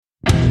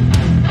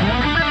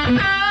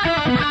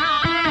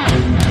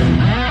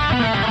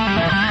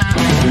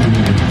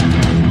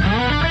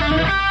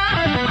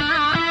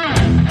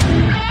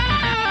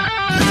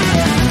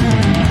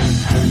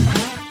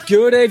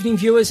Good evening,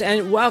 viewers,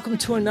 and welcome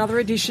to another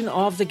edition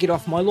of the Get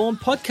Off My Lawn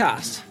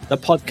podcast. The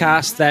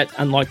podcast that,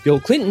 unlike Bill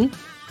Clinton,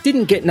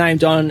 didn't get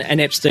named on an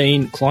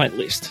Epstein client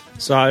list.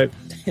 So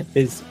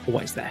there's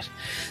always that.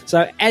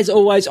 So as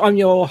always, I'm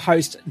your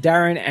host,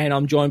 Darren, and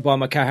I'm joined by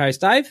my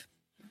co-host, Dave.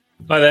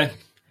 Hi there.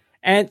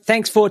 And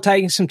thanks for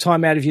taking some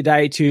time out of your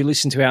day to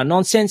listen to our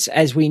nonsense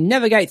as we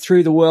navigate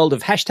through the world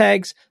of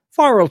hashtags,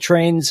 viral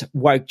trends,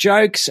 woke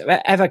jokes,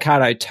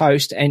 avocado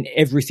toast, and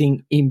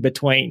everything in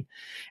between.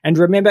 And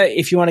remember,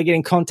 if you want to get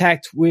in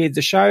contact with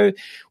the show,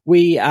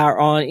 we are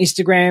on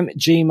Instagram,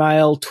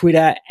 Gmail,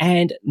 Twitter,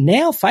 and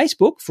now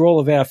Facebook for all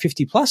of our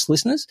 50-plus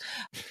listeners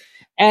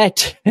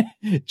at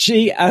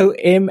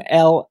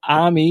GOML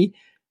Army.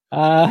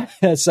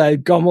 So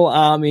Gomel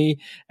Army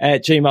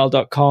at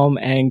gmail.com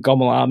and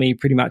Gomel Army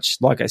pretty much,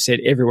 like I said,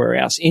 everywhere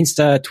else,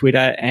 Insta,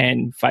 Twitter,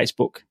 and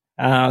Facebook.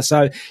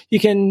 So you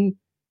can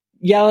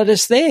yell at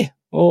us there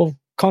or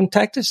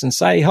contact us and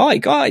say, hi,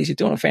 guys, you're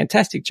doing a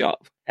fantastic job.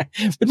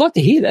 We'd like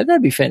to hear that.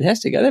 That'd be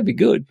fantastic. That'd be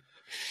good.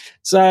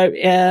 So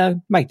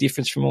make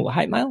difference from all the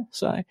hate mail.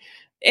 So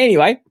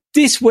anyway,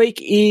 this week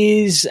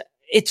it's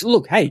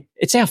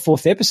our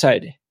fourth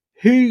episode.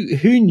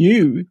 Who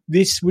knew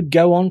this would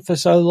go on for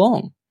so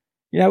long?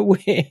 You know,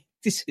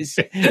 it's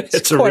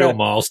a real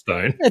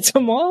milestone. It's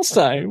a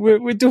milestone.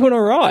 We're doing all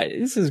right.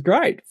 This is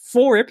great.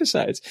 4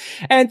 episodes.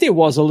 And there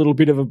was a little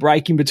bit of a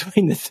break in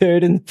between the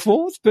third and the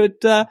fourth, but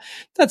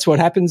that's what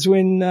happens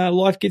when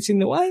life gets in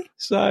the way.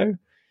 So,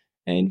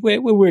 and we're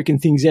working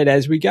things out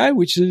as we go,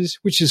 which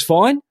is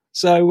fine.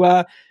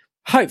 So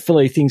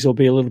hopefully things will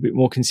be a little bit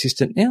more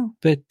consistent now,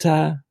 but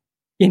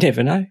you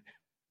never know.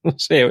 We'll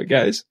see how it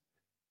goes.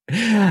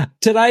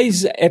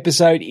 Today's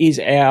episode is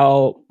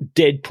our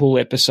Deadpool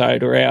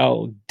episode or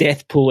our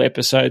Deathpool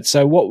episode.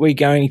 So what we're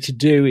going to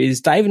do is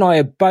Dave and I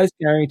are both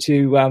going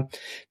to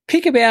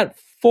pick about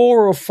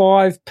 4 or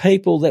 5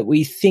 people that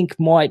we think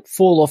might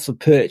fall off the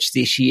perch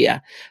this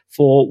year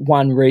for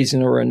one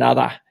reason or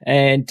another.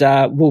 And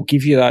we'll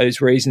give you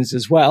those reasons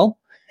as well,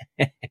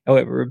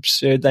 however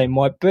absurd they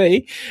might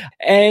be.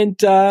 And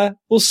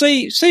we'll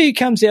see who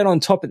comes out on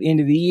top at the end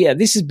of the year.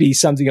 This would be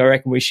something I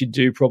reckon we should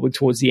do probably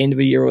towards the end of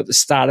the year or at the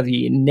start of the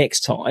year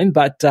next time.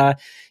 But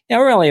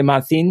we're only a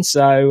month in,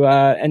 so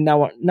and no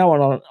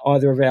one on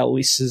either of our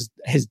lists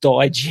has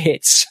died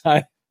yet.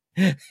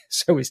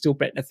 So we're still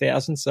betting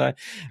 1,000. So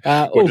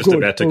we're just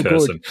about to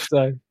curse them.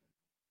 So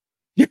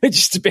you're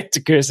just about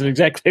to curse them.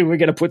 Exactly. We're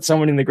going to put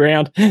someone in the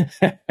ground.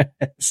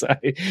 So,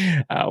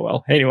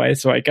 well, anyway,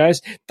 that's the way it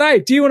goes.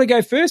 Dave, do you want to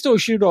go first or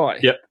should I?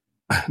 Yep.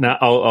 No,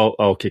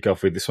 I'll kick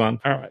off with this one.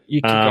 All right.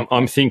 You kick off.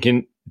 I'm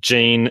thinking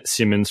Gene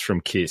Simmons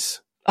from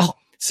Kiss. Oh,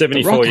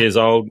 74 years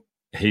old.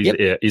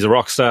 He's a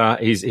rock star.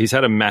 He's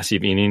had a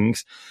massive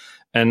innings.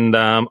 And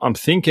I'm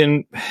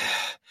thinking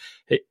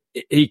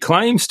he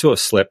claims to have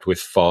slept with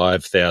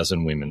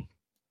 5,000 women.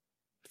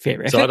 Fair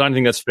effort. So I don't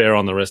think that's fair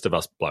on the rest of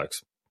us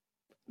blokes.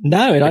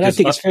 No, and I don't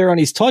think it's fair on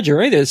his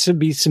todger either. There should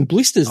be some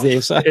blisters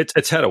there. So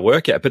it's had a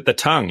workout, but the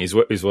tongue is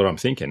what I'm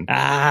thinking.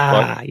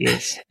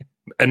 Yes.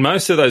 And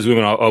most of those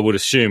women, I would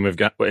assume, are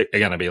going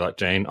to be like,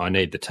 Gene, I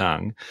need the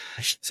tongue.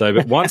 So,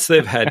 but once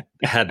they've had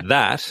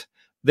that,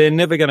 they're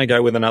never going to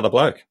go with another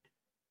bloke.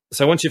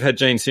 So once you've had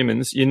Gene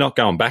Simmons, you're not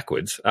going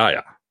backwards, are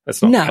you?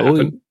 That's not going to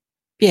happen.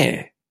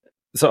 Yeah.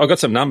 So I've got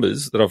some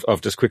numbers that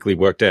I've just quickly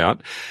worked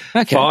out.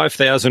 Okay.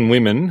 5,000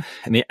 women,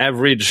 and the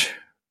average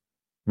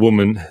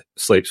woman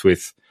sleeps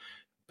with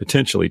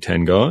potentially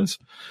 10 guys.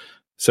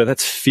 So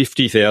that's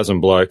 50,000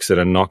 blokes that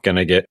are not going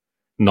to get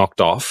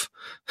knocked off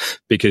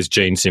because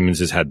Gene Simmons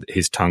has had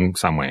his tongue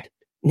somewhere.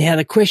 Now,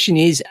 the question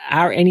is,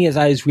 are any of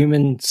those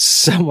women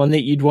someone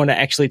that you'd want to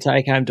actually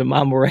take home to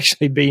mum or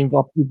actually be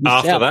involved with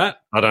yourself? After that?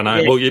 I don't know.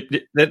 Yeah.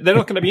 Well, they're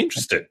not going to be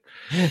interested.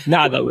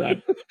 No, they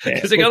won't.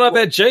 Because they're going,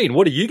 about Gene,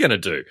 what are you going to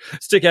do?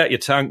 Stick out your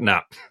tongue?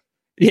 Nah.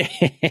 Yeah,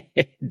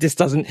 this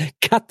doesn't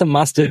cut the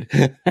mustard.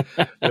 You're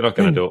not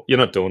going to do it. You're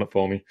not doing it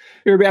for me.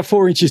 You're about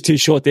 4 inches too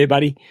short there,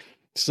 buddy.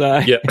 So,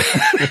 yeah.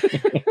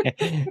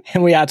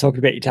 And we are talking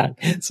about your tongue.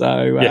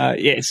 So,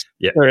 yes.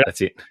 Yeah,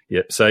 that's it.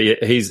 Yeah. So, yeah,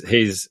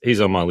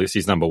 he's on my list.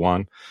 He's number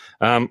one.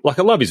 I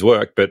love his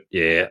work, but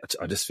yeah,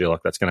 I just feel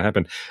like that's going to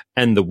happen.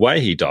 And the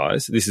way he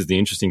dies, this is the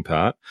interesting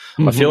part.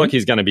 Mm-hmm. I feel like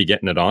he's going to be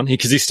getting it on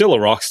because he's still a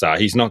rock star.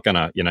 He's not going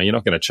to, you're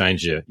not going to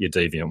change your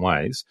deviant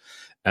ways.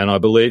 And I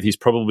believe he's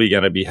probably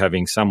going to be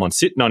having someone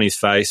sitting on his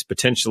face,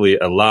 potentially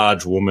a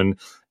large woman,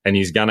 and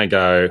he's going to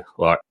go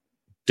like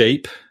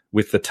deep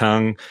with the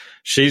tongue.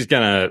 She's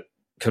going to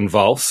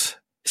convulse,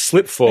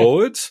 slip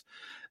forwards,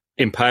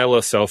 impale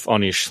herself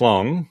on his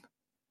schlong,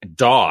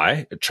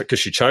 die because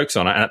she chokes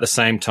on it, and at the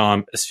same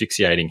time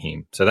asphyxiating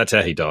him. So that's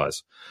how he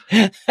dies.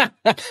 So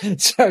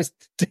it's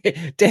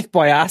death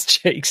by ass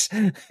cheeks.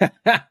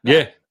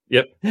 Yeah.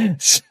 Yep.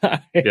 So,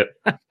 yep.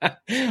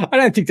 I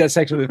don't think that's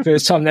actually the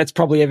first time that's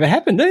probably ever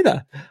happened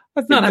either.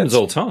 No, it happens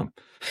all the time.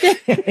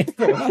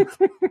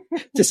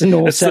 Just a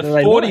normal it's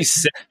Saturday the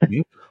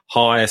 42nd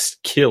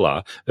highest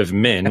killer of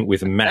men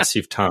with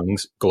massive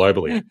tongues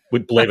globally.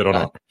 Believe it or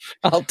not.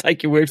 I'll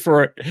take your word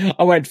for it.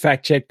 I won't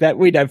fact check that.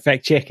 We don't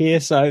fact check here,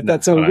 so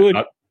that's all good.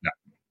 No.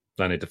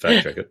 Don't need to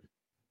fact check it.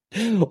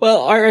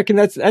 Well, I reckon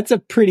that's a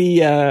pretty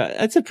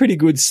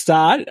good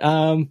start.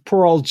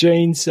 Poor old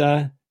Gene's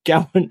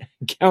going.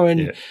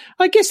 Yeah.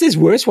 I guess there's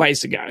worse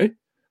ways to go.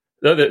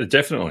 No,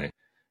 definitely.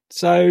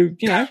 So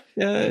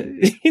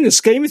in the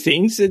scheme of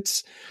things,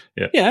 it's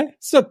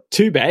it's not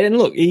too bad. And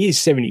look, he is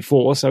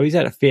 74, so he's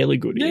had a fairly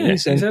good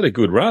innings. He's had a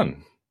good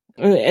run.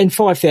 And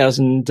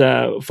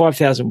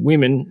 5,000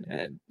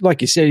 women,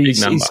 like you said,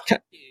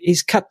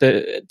 he's cut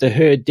the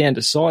herd down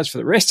to size for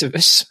the rest of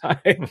us. So.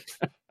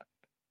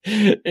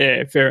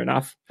 Yeah, fair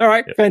enough. All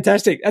right,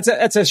 fantastic.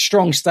 That's a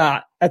strong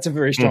start. That's a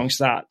very strong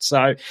start.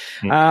 So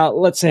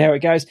let's see how it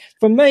goes.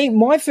 For me,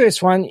 my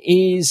first one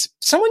is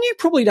someone you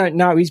probably don't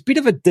know. He's a bit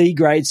of a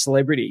D-grade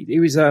celebrity.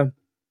 He's a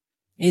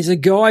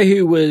guy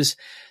who was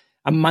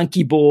a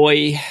monkey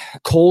boy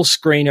call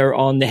screener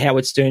on the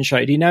Howard Stern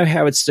show. Do you know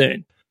Howard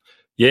Stern?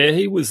 Yeah,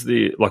 he was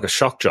like a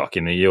shock jock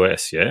in the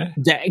US, yeah?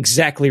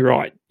 Exactly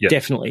right. Yep.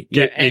 Definitely.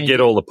 Get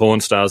all the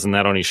porn stars and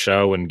that on his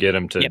show and get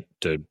them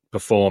to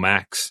perform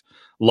acts.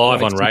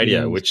 Live on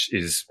radio, which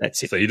is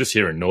that's it. So you're just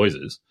hearing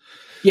noises.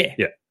 Yeah.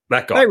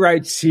 That guy. They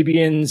rode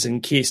Sibians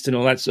and kissed and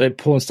all that. So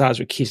porn stars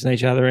were kissing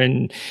each other,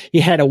 and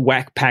you had a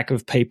whack pack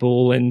of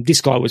people, and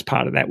this guy was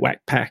part of that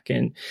whack pack.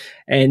 And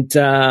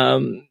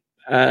you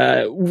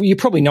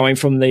probably know him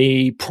from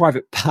the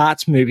Private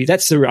Parts movie.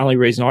 That's the only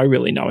reason I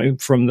really know him,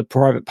 from the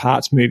Private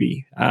Parts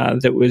movie. I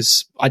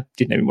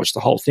didn't even watch the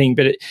whole thing,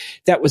 but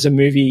that was a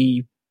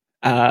movie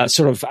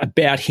sort of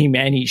about him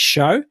and his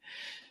show.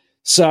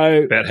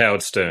 So about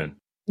Howard Stern.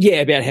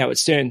 Yeah, about Howard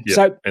Stern. Yep.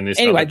 So and this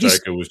other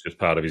joker was just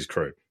part of his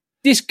crew.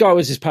 This guy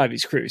was just part of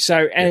his crew.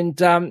 So,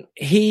 and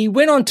he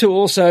went on to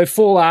also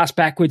fall ass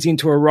backwards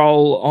into a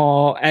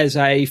role as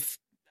a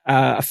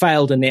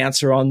failed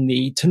announcer on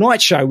the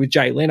Tonight Show with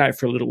Jay Leno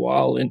for a little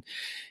while. And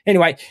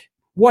anyway,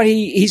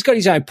 he's got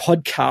his own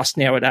podcast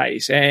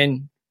nowadays,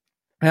 and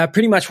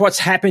pretty much what's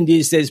happened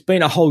is there's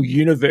been a whole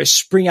universe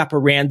spring up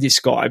around this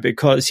guy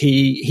because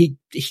he's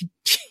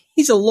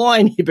a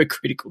lying,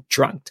 hypocritical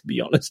drunk, to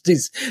be honest. To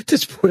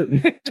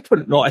put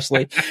it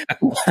nicely.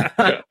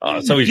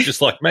 So he's just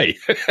like me.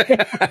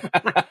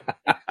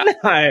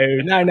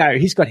 No.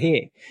 He's got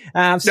hair.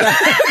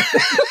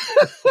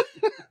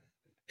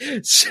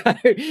 So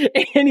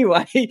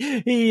anyway,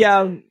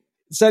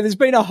 so there's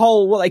been a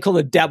whole what they call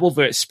a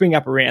dabbleverse spring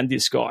up around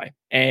this guy,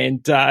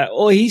 and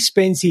he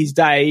spends his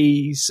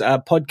days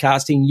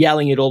podcasting,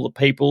 yelling at all the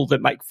people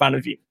that make fun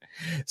of him.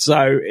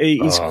 So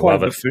he's quite a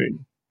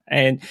buffoon.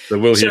 And so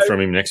we'll hear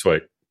from him next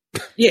week.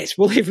 Yes,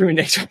 we'll hear from him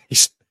next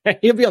week.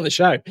 He'll be on the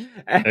show.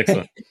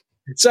 Excellent.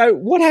 So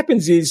what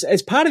happens is,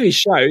 as part of his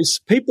shows,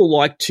 people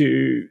like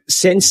to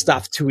send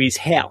stuff to his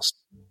house.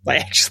 They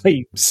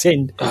actually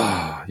send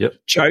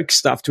joke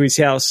stuff to his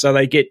house. So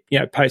they get,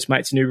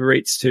 Postmates and Uber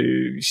Eats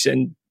to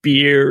send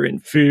beer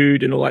and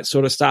food and all that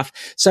sort of stuff.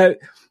 So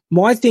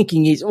my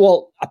thinking is,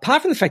 well,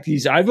 apart from the fact that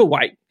he's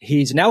overweight,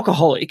 he's an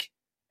alcoholic,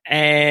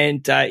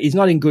 and he's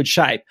not in good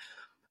shape.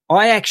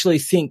 I actually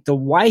think the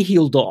way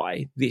he'll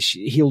die this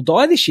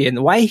year, and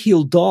the way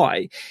he'll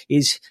die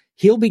is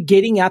he'll be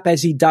getting up,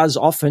 as he does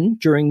often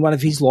during one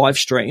of his live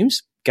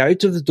streams, go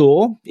to the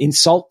door,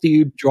 insult the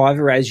Uber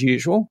driver as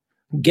usual,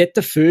 get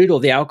the food or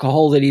the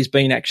alcohol that he's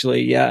been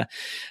actually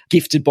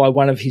gifted by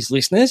one of his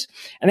listeners.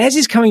 And as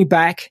he's coming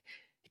back,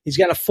 he's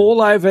going to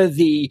fall over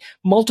the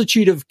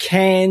multitude of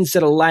cans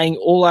that are laying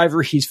all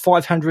over his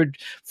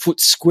 500-foot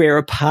square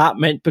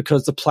apartment,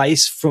 because the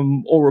place,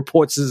 from all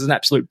reports, is an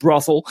absolute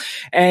brothel.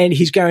 And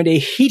he's going to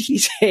hit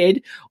his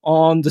head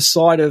on the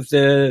side of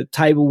the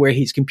table where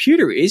his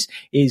computer is.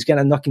 He's going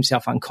to knock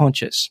himself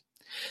unconscious.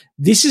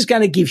 This is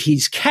going to give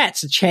his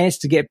cats a chance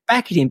to get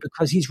back at him,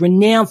 because he's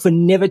renowned for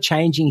never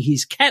changing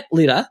his cat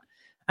litter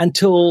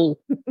until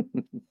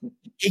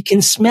he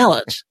can smell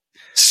it.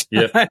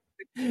 Yeah.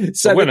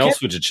 So when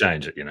else would you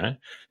change it, Yeah,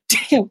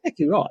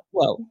 exactly right.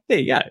 Well, there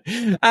you go.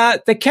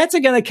 The cats are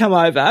going to come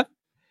over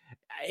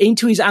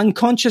into his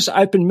unconscious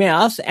open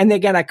mouth, and they're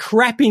going to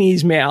crap in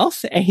his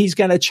mouth, and he's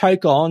going to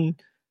choke on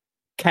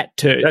cat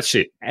turd. That's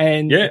it.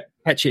 And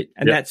cat shit.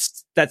 And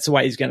that's the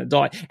way he's going to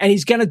die. And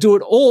he's going to do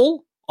it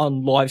all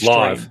on live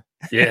stream.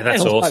 Yeah,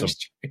 that's awesome.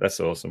 That's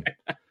awesome.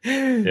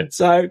 Yeah.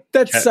 So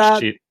that's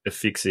cat shit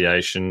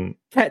asphyxiation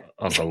on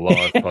a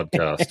live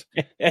podcast.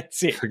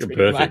 That's it.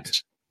 Perfect.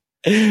 Much.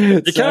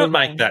 You can't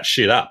make that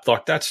shit up.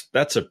 Like that's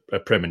a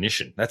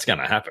premonition. That's going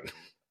to happen.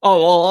 Oh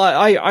well,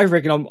 I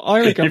reckon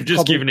You've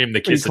just given him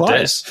the kiss of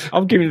death.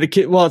 I'm giving him the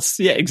kiss. Well, it's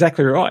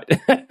exactly right.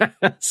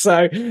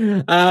 So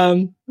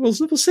we'll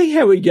see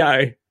how we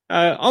go.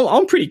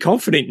 I'm pretty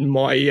confident in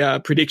my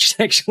prediction,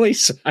 actually.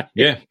 So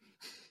yeah,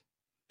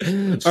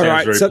 sounds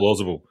very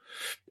plausible.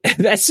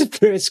 That's the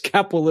first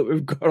couple that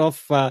we've got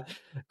off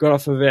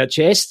of our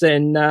chest.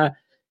 And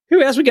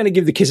who else are we going to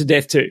give the kiss of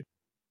death to?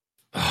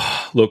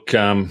 Look,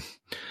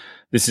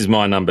 this is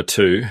my number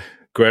 2,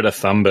 Greta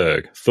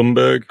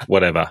Thunberg,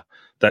 whatever,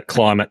 that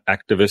climate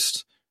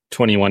activist,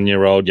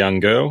 21-year-old young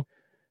girl.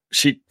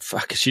 She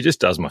just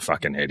does my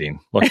fucking head in.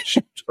 Like,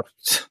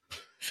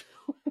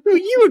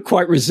 You were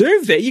quite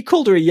reserved there. You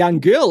called her a young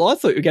girl. I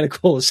thought you were going to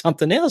call her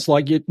something else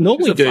like you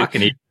normally do.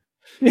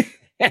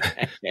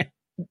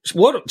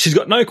 What? She's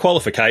got no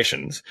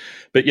qualifications,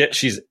 but yet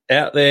she's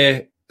out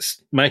there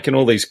making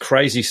all these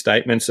crazy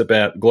statements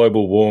about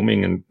global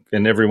warming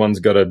and everyone's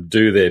got to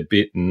do their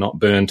bit and not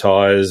burn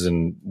tires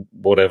and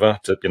whatever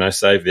to,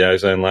 save the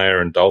ozone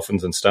layer and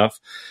dolphins and stuff.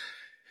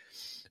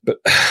 But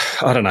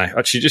I don't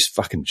know. She just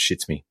fucking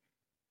shits me.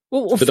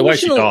 Well, but the way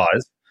she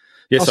dies.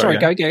 Yeah, sorry,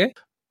 go.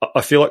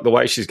 I feel like the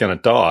way she's going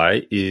to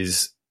die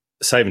is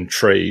saving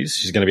trees.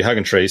 She's going to be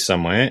hugging trees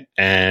somewhere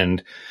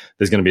and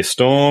there's going to be a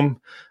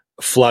storm,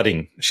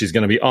 flooding. She's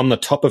going to be on the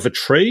top of a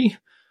tree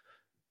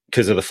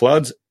because of the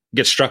floods,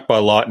 gets struck by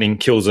lightning,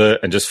 kills her,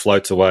 and just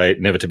floats away,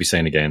 never to be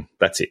seen again.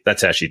 That's it.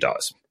 That's how she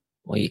dies.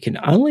 Well, you can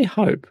only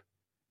hope.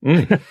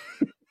 We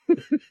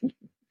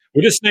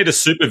just need a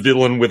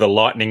supervillain with a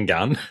lightning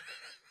gun.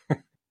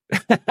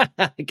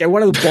 Okay,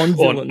 one of the Bond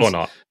villains. Or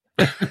not.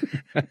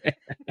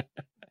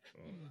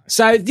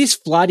 So this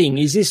flooding,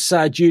 is this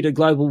due to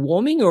global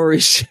warming or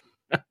is...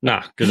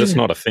 Nah, because it's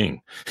not a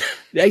thing.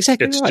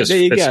 Exactly it's right. Just, there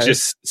you go. It's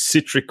just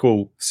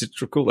cyclical,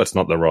 that's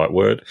not the right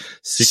word.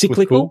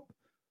 Cyclical?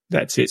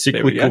 That's it.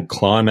 Cyclical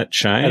climate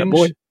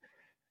change.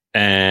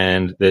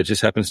 And there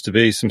just happens to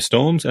be some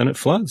storms and it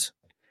floods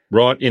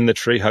right in the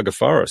tree hugger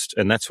forest.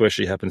 And that's where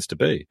she happens to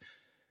be.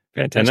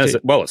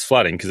 Fantastic. And it's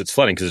flooding because it's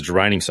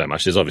raining so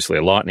much. There's obviously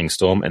a lightning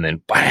storm and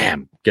then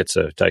bam,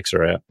 takes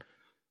her out.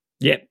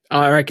 Yeah,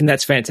 I reckon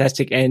that's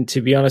fantastic. And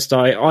to be honest,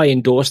 I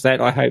endorse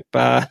that. I hope,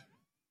 no,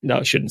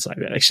 I shouldn't say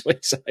that actually.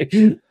 So,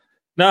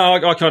 no,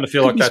 I kind of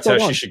feel like that's how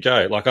she should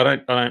go. Like I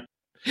don't.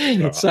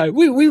 So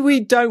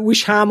we don't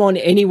wish harm on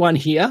anyone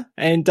here,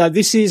 and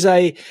this is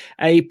a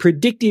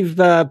predictive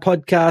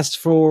podcast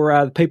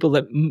for the people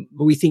that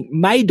we think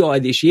may die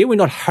this year. We're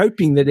not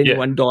hoping that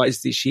anyone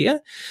dies this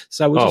year,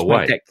 so we'll just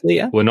make that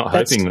clear. We're not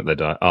hoping that they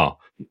die. Oh,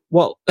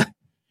 well,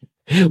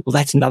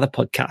 that's another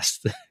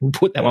podcast. We'll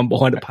put that one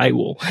behind a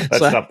paywall.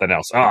 That's something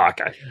else. Oh,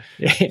 okay.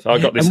 Yeah. So I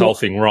got this whole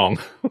thing wrong.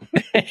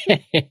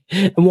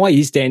 And why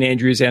is Dan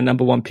Andrews our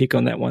number one pick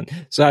on that one?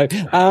 So,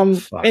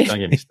 don't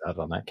get me started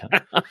on that.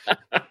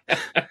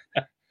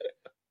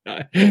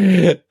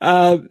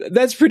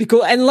 That's pretty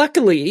cool. And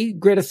luckily,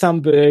 Greta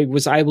Thunberg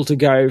was able to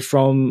go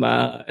from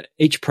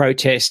each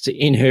protest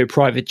in her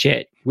private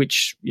jet,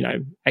 which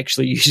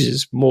actually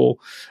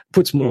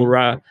puts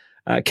more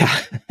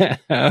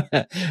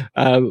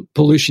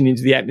pollution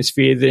into the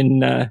atmosphere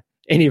than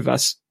any of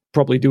us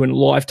probably do in a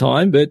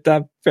lifetime. But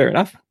fair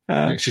enough.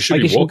 She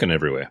should be walking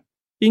everywhere.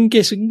 You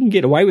can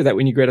get away with that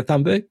when you're Greta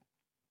Thunberg.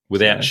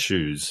 Without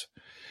shoes.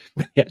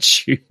 Without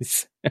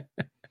shoes.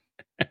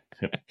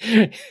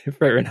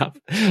 Fair enough.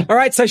 All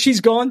right, so she's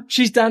gone.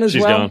 She's done as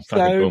well. She's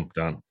gone. Boom,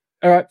 done.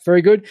 All right,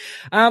 very good.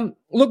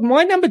 Look,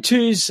 my number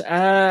two's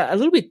a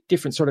little bit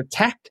different sort of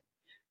tact.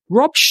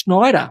 Rob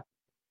Schneider.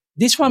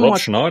 This one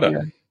might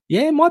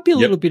be a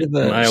little bit of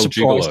a male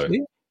surprise gigolo. to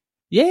you.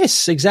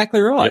 Yes,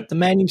 exactly right. Yep. The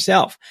man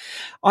himself.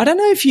 I don't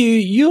know if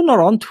you're not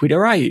on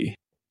Twitter, are you?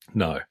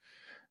 No.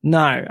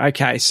 No.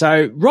 Okay.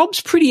 So Rob's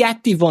pretty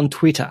active on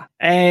Twitter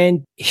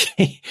and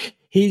he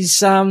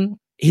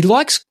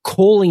likes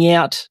calling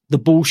out the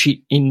bullshit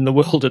in the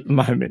world at the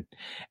moment.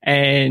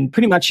 And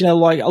pretty much,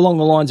 like along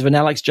the lines of an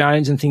Alex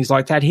Jones and things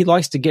like that, he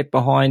likes to get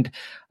behind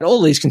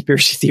all these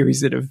conspiracy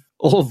theories that have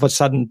all of a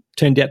sudden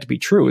turned out to be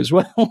true as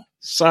well.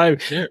 So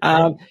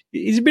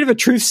he's a bit of a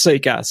truth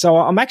seeker. So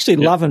I'm actually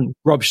loving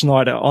Rob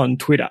Schneider on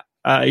Twitter.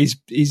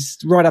 He's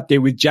right up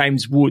there with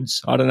James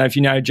Woods. I don't know if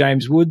you know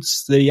James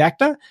Woods, the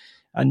actor,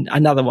 and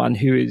another one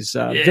who is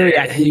very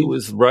active. He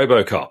was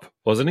RoboCop,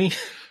 wasn't he?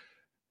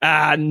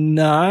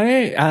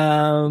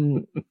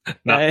 No.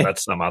 No,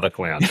 that's some other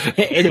clown.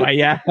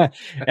 Anyway, I'll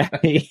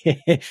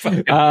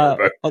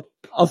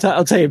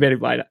tell you about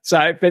it later.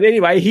 So, but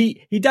anyway,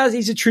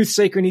 he's a truth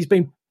seeker and he's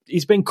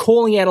been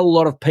calling out a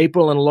lot of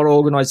people and a lot of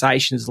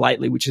organizations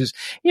lately, which is,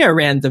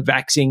 around the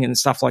vaccine and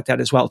stuff like that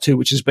as well too,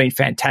 which has been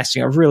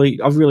fantastic. I've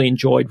really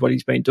enjoyed what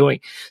he's been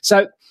doing.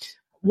 So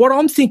what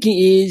I'm thinking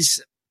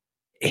is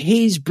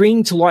he's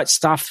bringing to light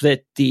stuff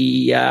that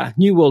the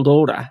New World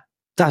Order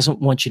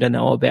doesn't want you to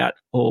know about,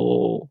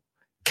 or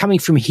coming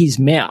from his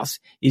mouth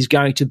is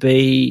going to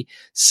be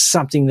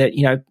something that,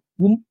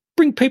 will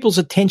bring people's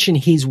attention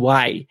his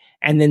way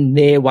and then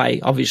their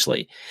way,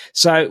 obviously.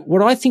 So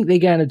what I think they're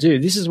going to do,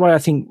 this is why I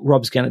think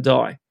Rob's going to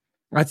die.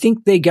 I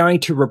think they're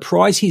going to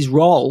reprise his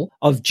role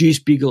of Juice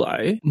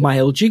Bigelow,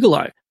 male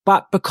gigolo.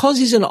 But because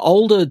he's an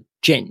older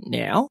gent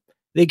now,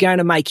 they're going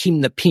to make him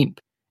the pimp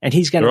and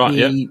he's going to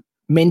be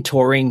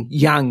mentoring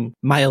young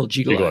male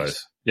gigolos.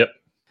 Yep.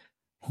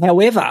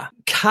 However,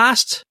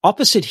 cast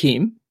opposite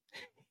him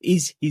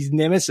is his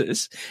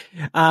nemesis,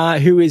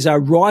 who is a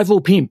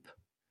rival pimp.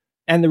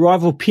 And the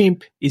rival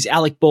pimp is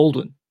Alec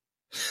Baldwin.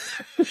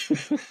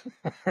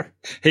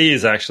 He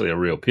is actually a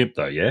real pimp,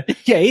 though, yeah?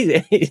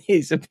 Yeah,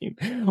 he's a pimp.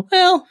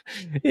 Well,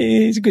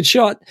 he's a good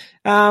shot.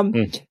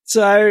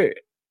 So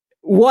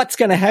what's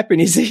going to happen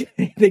is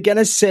they're going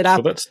to set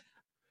up... Well,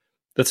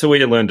 that's where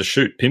you learn to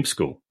shoot, pimp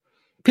school.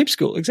 Pimp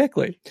School,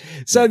 exactly.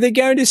 So they're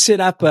going to set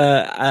up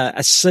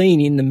a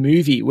scene in the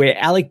movie where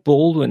Alec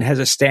Baldwin has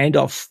a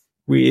standoff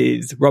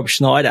with Rob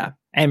Schneider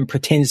and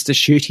pretends to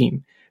shoot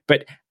him,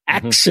 but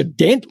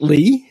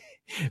accidentally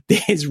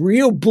there's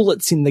real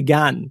bullets in the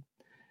gun.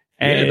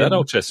 And, that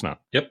old chestnut.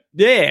 Yep.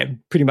 Yeah,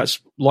 pretty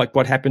much like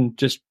what happened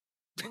just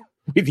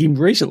with him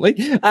recently.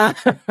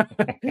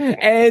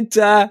 And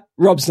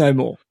Rob's no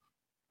more.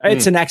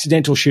 It's an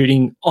accidental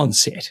shooting on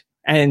set,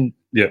 and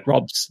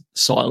Rob's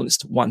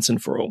silenced once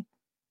and for all.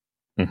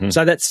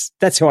 So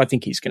that's how I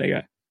think he's going to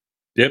go.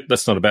 Yep,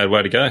 that's not a bad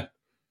way to go.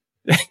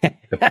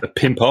 a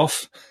pimp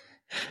off.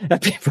 A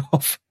pimp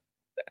off.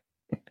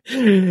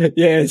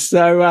 Yeah,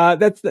 so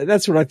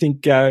that's what I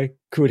think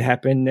could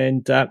happen.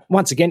 And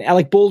once again,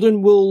 Alec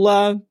Baldwin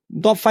will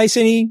not face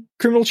any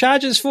criminal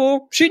charges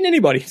for shooting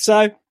anybody.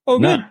 So all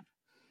good.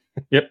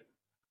 Yep.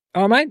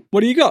 All right, mate.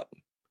 What do you got?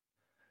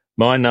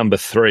 My number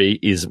 3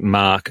 is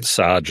Mark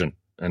Sargent.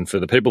 And for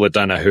the people that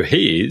don't know who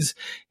he is,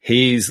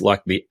 he's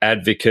like the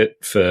advocate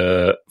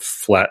for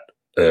flat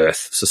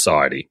Earth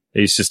society.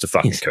 He's just a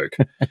fucking kook.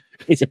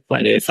 He's a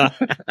flat earther.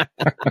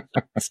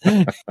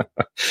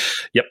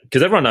 Yep,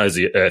 because everyone knows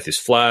the Earth is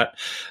flat.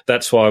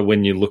 That's why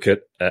when you look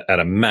at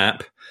a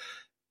map,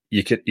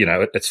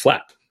 it's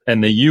flat.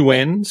 And the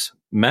UN's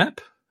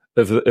map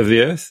of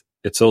the Earth,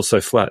 it's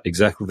also flat,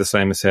 exactly the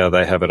same as how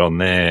they have it on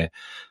their.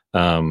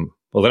 Well,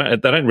 they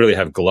don't really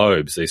have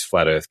globes. These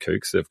flat Earth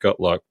kooks, they've got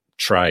like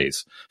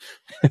trays.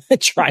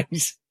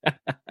 Trays.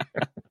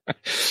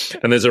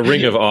 And there's a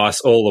ring of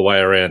ice all the way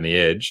around the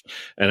edge,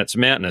 and it's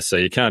mountainous, so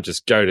you can't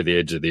just go to the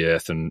edge of the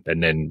Earth and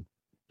then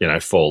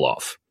fall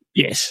off.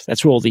 Yes,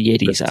 that's where all the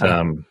Yetis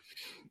are.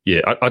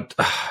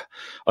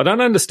 I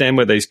don't understand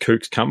where these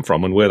kooks come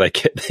from and where they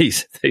get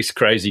these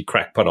crazy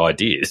crackpot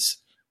ideas.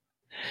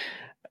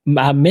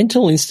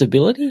 Mental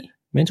instability,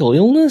 mental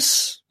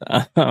illness.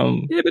 But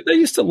they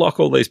used to lock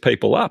all these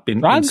people up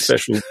in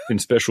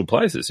special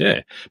places.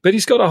 Yeah, but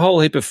he's got a whole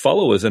heap of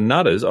followers and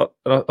nutters.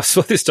 I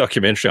saw this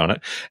documentary on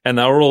it, and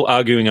they were all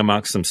arguing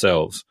amongst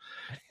themselves.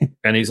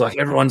 And he's like,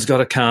 "Everyone's got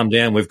to calm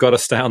down. We've got to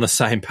stay on the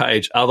same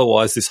page,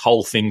 otherwise this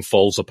whole thing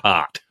falls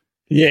apart."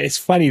 Yeah, it's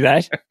funny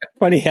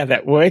funny how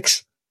that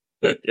works.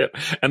 Yeah,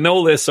 and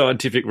all their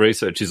scientific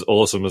research is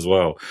awesome as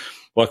well.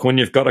 Like when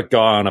you've got a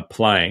guy on a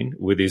plane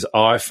with his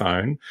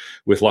iPhone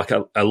with like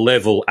a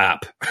level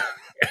app,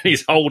 and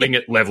he's holding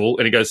it level,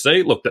 and he goes,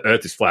 "See, look, the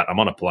Earth is flat. I'm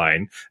on a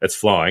plane. It's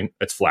flying.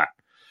 It's flat."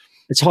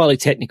 It's highly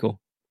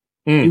technical.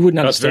 You wouldn't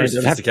understand. That's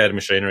very sophisticated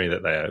machinery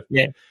that they have.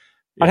 Yeah.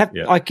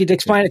 I could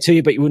explain it to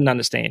you, but you wouldn't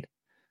understand.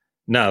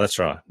 No, that's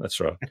right.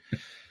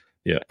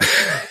 Yeah.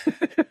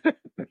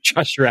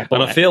 Trust your app.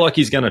 And I feel like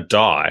he's going to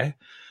die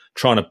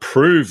trying to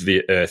prove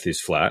the Earth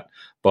is flat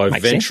by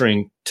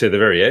venturing to the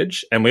very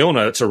edge. And we all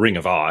know it's a ring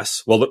of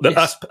ice. Well,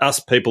 us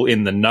people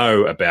in the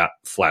know about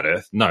flat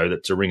Earth know that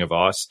it's a ring of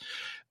ice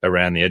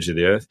around the edge of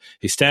the Earth.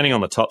 He's standing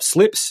on the top,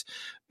 slips,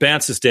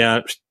 bounces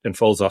down, and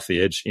falls off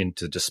the edge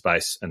into just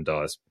space and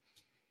dies.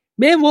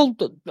 Yeah, well,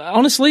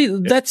 honestly,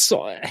 that's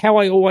how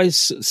I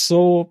always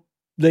saw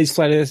these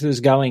flat earthers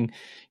going.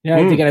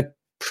 They're going to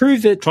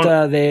prove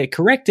that they're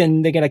correct,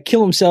 and they're going to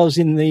kill themselves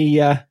in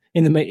the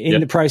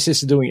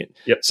process of doing it.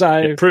 Yep.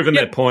 So proving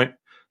their point.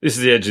 This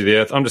is the edge of the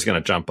Earth. I'm just going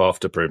to jump off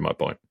to prove my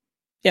point.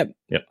 Yep.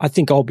 I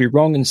think I'll be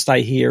wrong and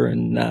stay here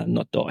and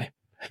not die.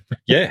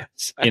 Yeah.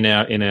 So, in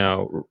our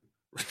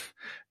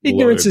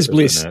ignorance is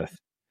bliss.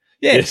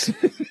 Yes.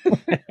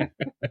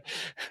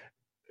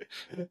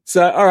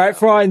 So, all right,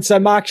 fine. So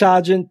Mark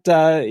Sargent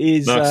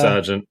is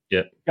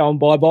going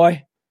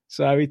bye-bye.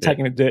 So he's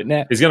taking a dirt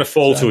nap. He's going to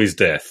fall to his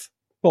death.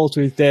 Fall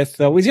to his death.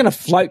 He's going to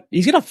float.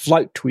 He's going to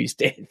float to his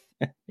death.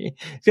 He's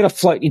going to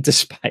float into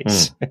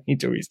space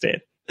into his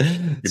death.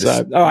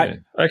 All right.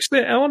 Yeah.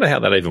 Actually, I wonder how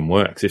that even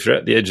works. If you're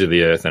at the edge of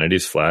the Earth and it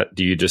is flat,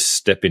 do you just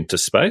step into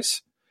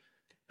space?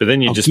 But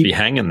then you'd be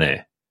hanging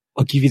there.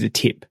 I'll give you the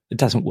tip. It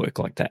doesn't work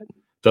like that.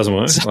 Doesn't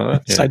work like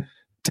that? Yeah. So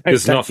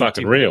it's not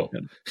fucking real.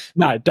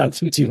 No, don't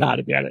think too hard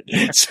about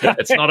it. So,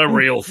 it's not a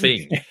real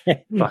thing.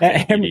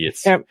 Fucking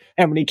idiots. How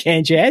many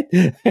cans you had?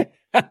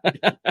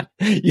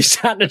 You're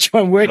starting to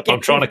try and work.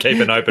 I'm trying to keep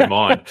an open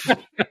mind.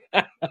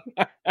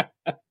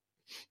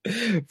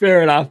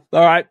 Fair enough.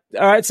 All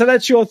right. So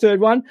that's your third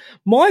one.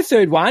 My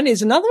third one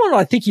is another one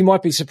I think you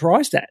might be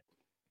surprised at.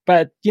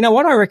 But you know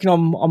what? I reckon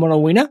I'm on a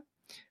winner.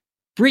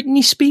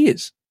 Britney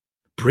Spears.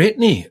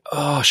 Britney.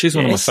 Oh, she's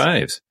one of my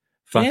faves.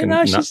 Fucking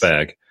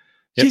nutbag.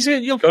 Yep. She's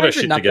your got her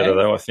shit together,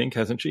 though, I think,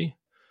 hasn't she?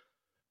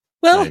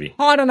 Well, maybe.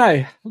 I don't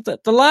know.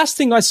 The last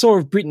thing I saw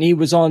of Britney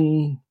was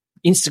on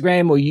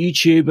Instagram or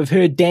YouTube of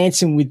her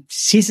dancing with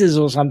scissors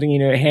or something in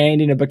her hand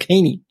in a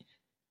bikini.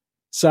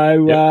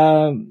 So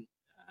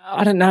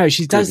I don't know.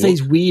 She does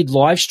these weird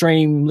live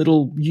stream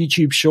little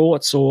YouTube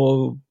shorts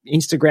or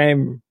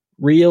Instagram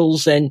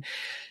reels, and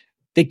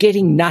they're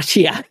getting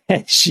nuttier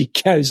as she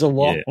goes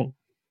along. Yeah.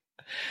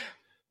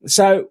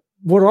 So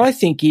what I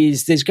think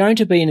is there's going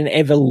to be an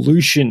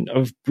evolution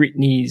of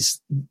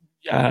Britney's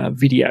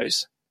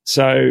videos.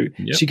 So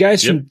she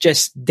goes from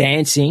just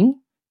dancing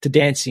to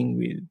dancing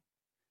with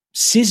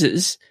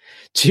scissors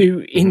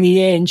to, in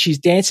the end, she's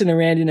dancing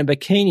around in a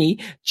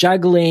bikini,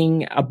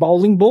 juggling a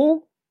bowling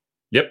ball,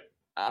 Yep.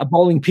 a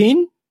bowling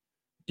pin,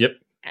 Yep.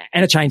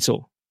 and a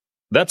chainsaw.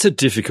 That's a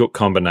difficult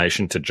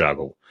combination to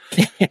juggle.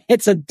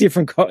 It's a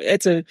difficult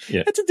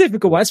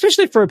one,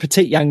 especially for a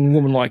petite young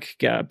woman like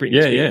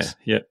Britney Spears.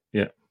 Yeah.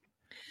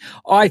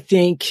 I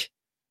think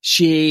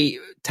she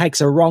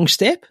takes a wrong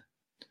step.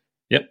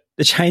 Yep.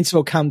 The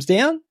chainsaw comes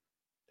down,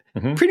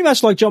 pretty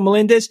much like John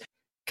Melendez,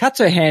 cuts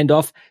her hand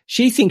off.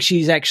 She thinks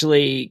she's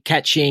actually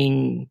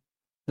catching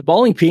the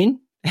bowling pin,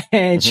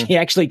 and she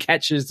actually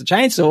catches the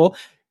chainsaw,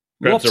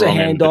 Grabs lops the her wrong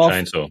end hand of the off.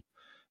 chainsaw.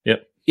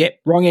 Yep,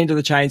 wrong end of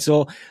the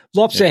chainsaw,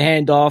 lops her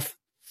hand off,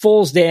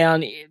 falls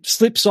down,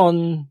 slips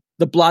on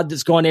the blood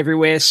that's gone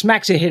everywhere,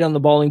 smacks her head on the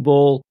bowling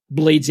ball,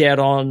 bleeds out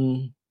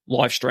on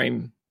live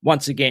stream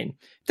once again.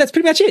 That's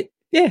pretty much it.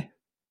 Yeah.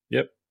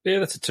 Yep. Yeah,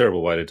 that's a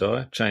terrible way to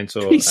die.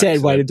 Chainsaw. Pretty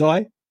sad way to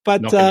die.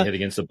 But knocking your head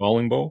against a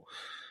bowling ball.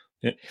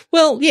 Yeah.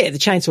 Well, yeah, the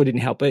chainsaw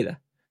didn't help either.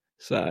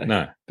 So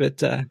no.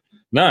 But well,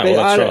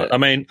 that's right. I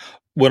mean,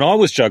 when I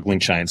was juggling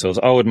chainsaws,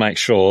 I would make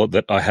sure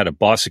that I had a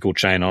bicycle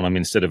chain on them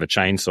instead of a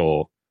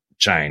chainsaw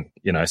chain,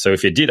 you know, so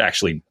if you did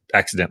actually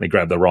accidentally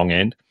grab the wrong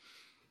end,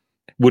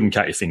 wouldn't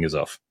cut your fingers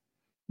off.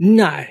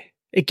 No,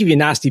 it'd give you a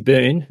nasty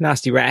burn,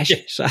 nasty rash.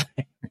 Yeah.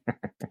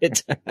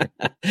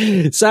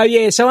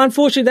 So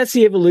unfortunately, that's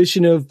the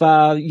evolution of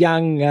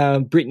young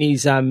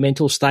Britney's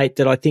mental state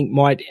that I think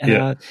might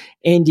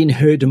end in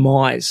her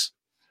demise.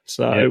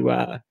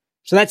 So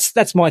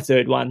that's my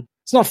third one.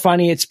 It's not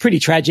funny. It's pretty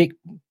tragic,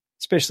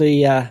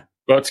 especially. Well,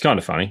 it's kind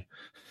of funny.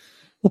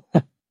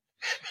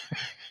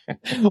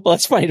 Well,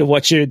 it's funny to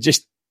watch her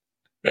just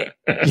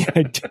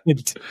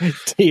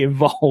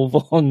de-evolve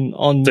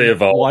on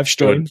live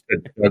stream. A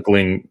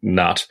juggling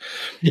nut.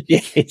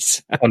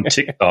 Yes. On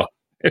TikTok.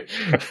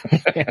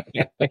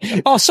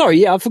 Oh,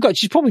 sorry. Yeah, I forgot.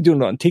 She's probably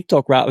doing it on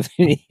TikTok rather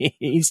than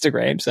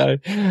Instagram. So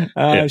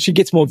she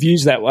gets more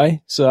views that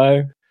way.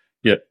 So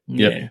yeah.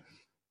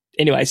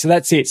 Anyway, so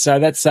that's it. So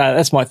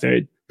that's my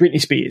third.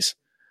 Britney Spears.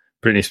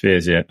 Britney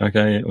Spears, yeah.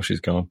 Okay, yeah. Well, she's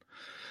gone.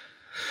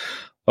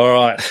 All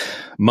right.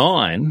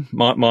 My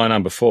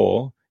number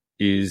 4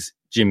 is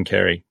Jim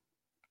Carrey.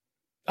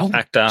 Oh,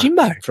 actor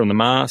Jimbo from The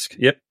Mask.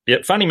 Yep.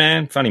 Funny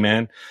man.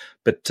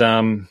 But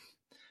and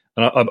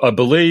I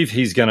believe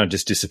he's going to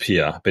just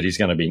disappear, but he's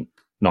going to be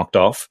knocked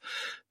off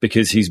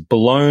because he's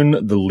blown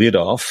the lid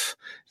off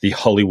the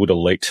Hollywood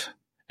elite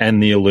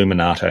and the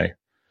Illuminati.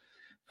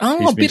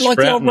 Oh, a bit like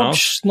the old Rob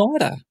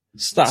Schneider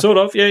stuff. Sort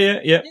of,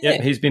 yeah.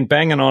 He's been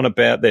banging on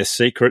about their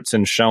secrets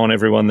and showing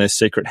everyone their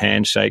secret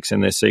handshakes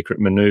and their secret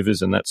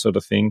maneuvers and that sort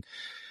of thing.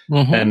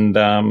 And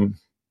and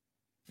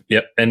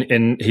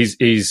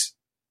he's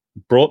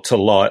brought to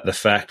light the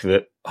fact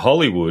that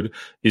Hollywood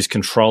is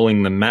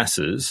controlling the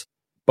masses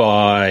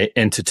by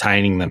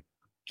entertaining them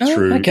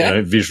through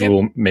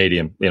visual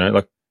medium,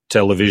 like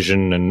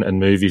television and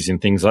movies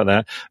and things like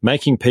that,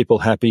 making people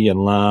happy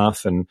and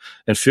laugh and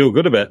feel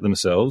good about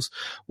themselves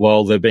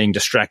while they're being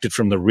distracted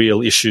from the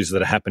real issues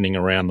that are happening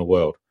around the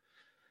world.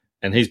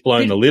 And he's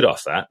blown the lid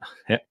off that.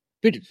 Yeah.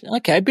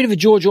 A bit of a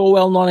George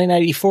Orwell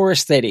 1984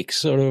 aesthetic,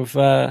 sort of.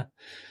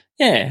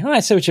 I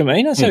see what you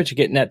mean. I see what you're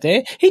getting at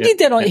there. He did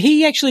that.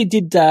 He actually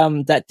did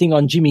that thing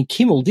on Jimmy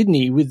Kimmel, didn't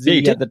he? With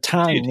the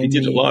tongue. He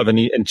did it live,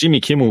 and Jimmy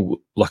Kimmel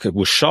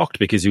was shocked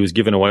because he was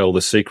giving away all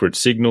the secret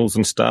signals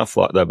and stuff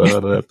like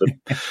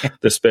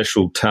the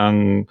special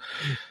tongue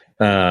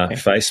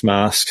face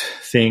mask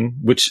thing.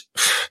 Which,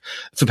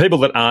 for people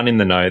that aren't in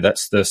the know,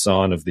 that's the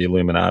sign of the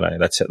Illuminati.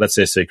 That's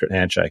their secret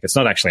handshake. It's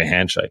not actually a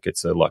handshake.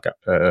 It's a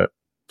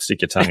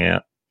stick your tongue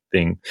out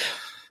thing.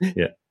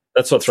 Yeah,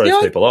 that's what throws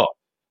people off.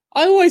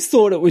 I always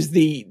thought it was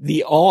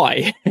the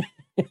eye.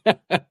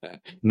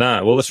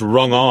 No, well, it's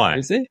wrong eye.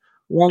 Is it?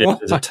 Wrong eye.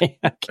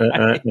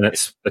 And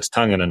it's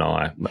tongue and an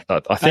eye.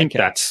 I think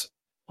that's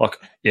I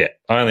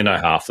only know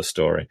half the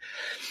story.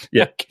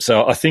 Yeah,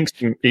 so I think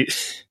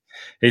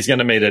he's going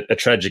to meet a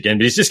tragic end,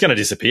 but he's just going to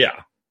disappear.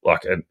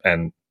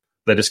 And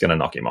they're just going to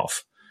knock him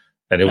off,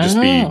 and it'll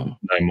just be no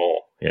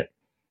more. Yeah.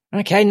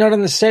 Okay, not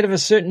on the set of a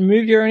certain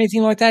movie or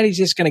anything like that. He's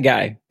just going to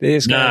go.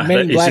 He's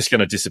just going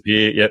to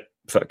disappear. Yep.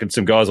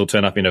 Some guys will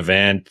turn up in a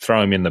van,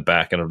 throw him in the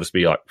back, and it'll just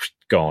be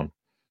gone.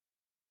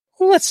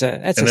 Well, that's a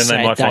and then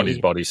they might find his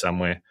body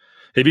somewhere.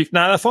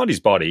 They'll find his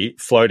body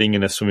floating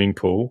in a swimming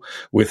pool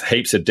with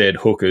heaps of dead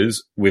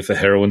hookers with a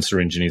heroin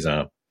syringe in his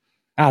arm.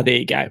 Oh, there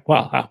you go.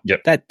 Well,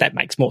 that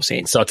makes more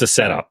sense. So it's a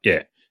setup,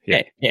 yeah.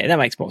 Yeah, that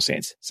makes more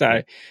sense.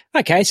 So,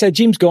 okay, so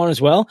Jim's gone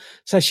as well.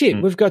 So,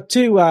 we've got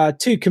two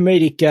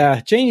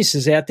comedic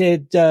geniuses out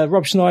there,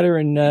 Rob Schneider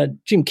and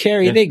Jim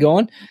Carrey. Yeah. They're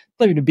gone,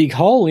 leaving a big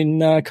hole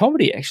in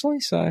comedy, actually.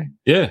 So,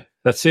 yeah,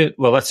 that's it.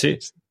 Well, that's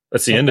it.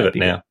 That's the end of it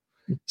now.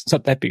 It's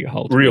not that big a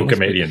hole. Real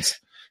comedians.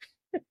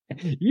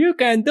 You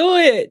can do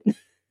it.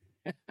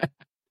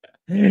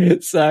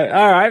 So,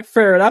 all right,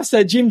 fair enough.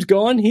 So Jim's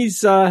gone.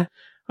 He's, I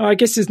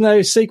guess there's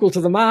no sequel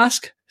to The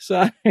Mask.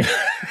 So,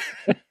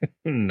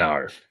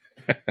 no.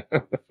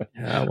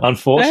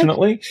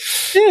 Unfortunately.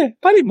 Yeah,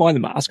 I didn't mind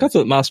The Mask. I thought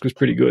The Mask was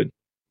pretty good.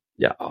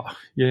 Yeah.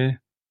 Yeah.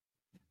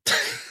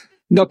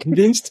 Not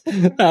convinced?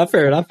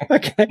 Fair enough.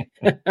 Okay.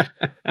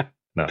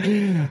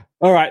 No.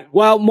 All right.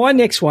 Well, my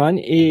next one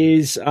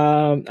is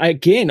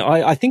again.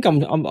 I think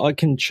I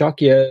can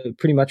shock you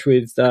pretty much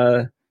with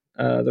the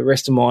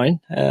rest of mine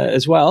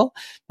as well.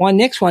 My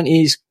next one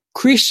is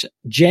Kris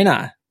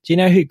Jenner. Do you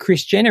know who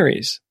Kris Jenner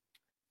is?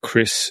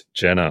 Kris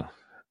Jenner.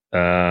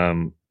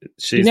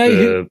 She's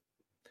the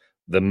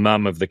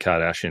mum of the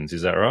Kardashians.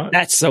 Is that right?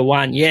 That's the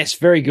one. Yes,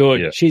 very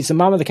good. Yeah. She's the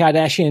mum of the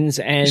Kardashians,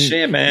 and Is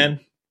she a man?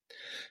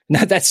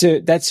 No, that's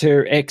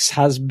her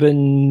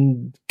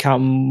ex-husband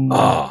come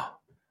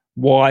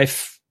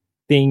wife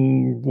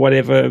thing,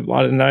 whatever.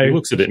 I don't know. He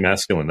looks a bit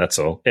masculine, that's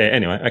all. Yeah,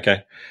 anyway,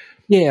 okay.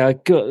 Yeah,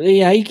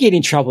 you get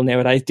in trouble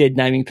nowadays, dead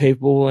naming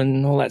people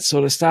and all that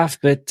sort of stuff.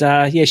 But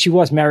yeah, she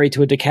was married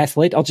to a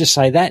decathlete. I'll just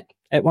say that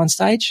at one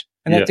stage,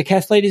 and that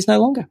decathlete is no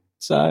longer.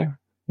 So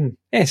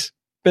yes,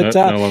 but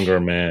no longer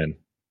a man.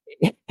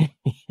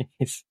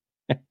 Yes.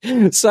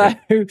 So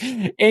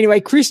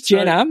anyway, Kris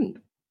Jenner.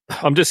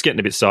 I'm just getting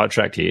a bit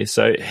sidetracked here.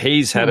 So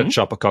he's had a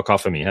chopper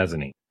cockophony,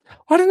 hasn't he?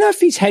 I don't know if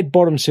he's had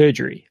bottom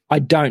surgery. I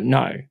don't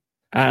know.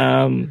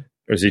 Or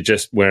is he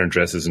just wearing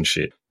dresses and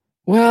shit?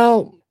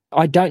 Well,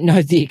 I don't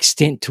know the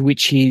extent to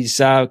which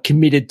he's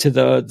committed to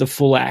the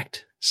full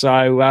act.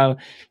 So I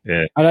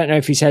don't know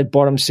if he's had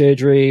bottom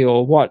surgery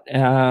or what.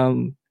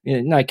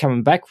 No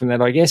coming back from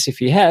that, I guess, if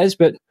he has.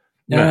 But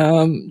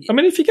no. I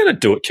mean, if you're going to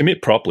do it,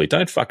 commit properly.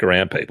 Don't fuck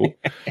around, people.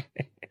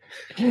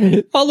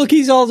 Oh, look,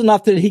 he's old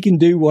enough that he can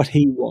do what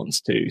he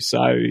wants to.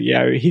 So,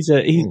 he's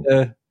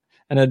an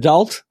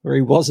adult, or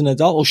he was an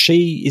adult, or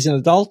she is an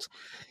adult.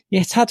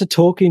 Yeah, it's hard to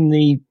talk in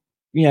the,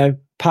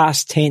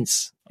 past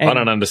tense. I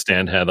don't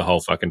understand how the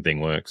whole fucking thing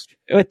works.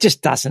 It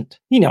just doesn't.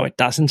 It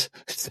doesn't.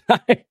 So,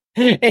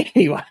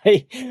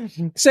 anyway,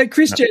 so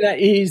Kris Jenner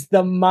is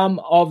the mum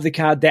of the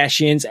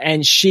Kardashians,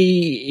 and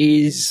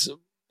she is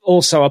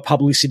also a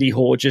publicity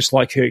whore, just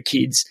like her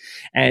kids,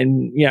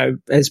 and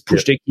has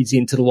pushed her kids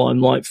into the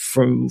limelight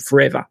from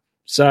forever.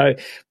 So,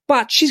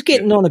 but she's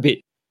getting on a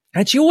bit,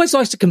 and she always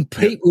likes to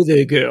compete with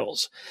her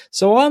girls.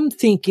 So I'm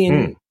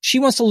thinking she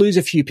wants to lose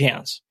a few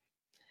pounds,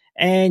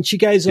 and she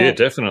goes on. Yeah,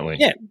 definitely.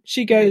 Yeah,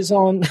 she goes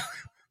on.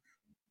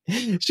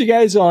 She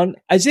goes on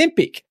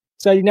Ozempic.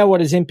 So you know what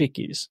Ozempic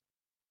is?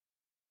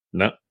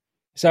 No.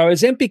 So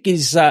Ozempic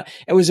is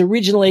it was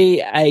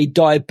originally a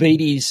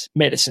diabetes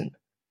medicine.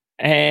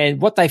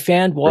 And what they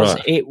found was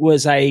it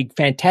was a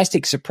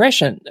fantastic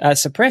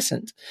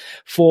suppressant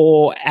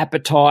for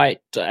appetite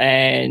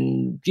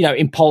and,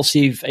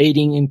 impulsive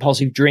eating,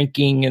 impulsive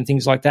drinking and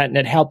things like that. And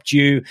it helped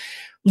you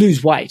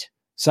lose weight.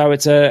 So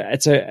it's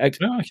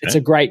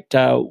a great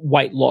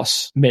weight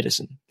loss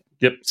medicine.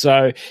 Yep.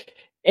 So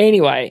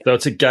anyway. So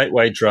it's a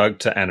gateway drug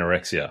to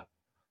anorexia.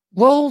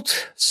 Well,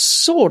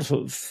 sort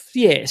of.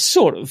 Yeah,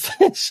 sort of.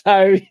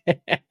 So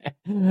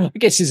I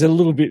guess there's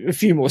a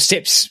few more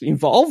steps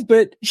involved,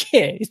 but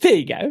yeah, there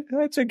you go.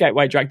 It's a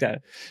gateway drug to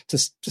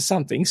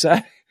something. So,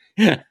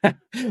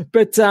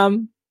 but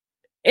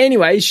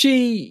anyway,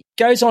 she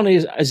goes on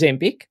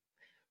Ozempic.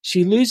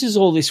 She loses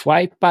all this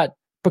weight, but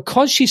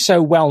because she's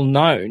so well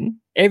known,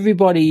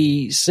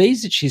 everybody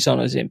sees that she's on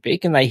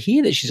Ozempic and they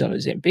hear that she's on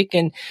Ozempic,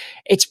 and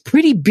it's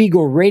pretty big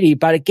already,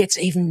 but it gets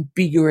even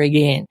bigger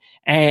again.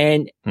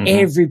 And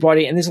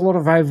everybody, and there's a lot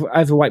of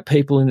overweight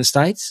people in the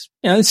States.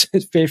 There's a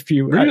fair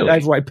few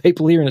overweight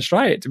people here in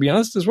Australia, to be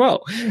honest, as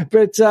well.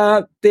 But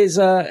there's there's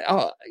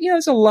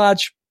a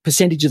large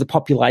percentage of the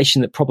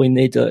population that probably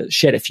need to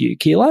shed a few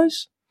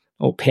kilos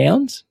or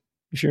pounds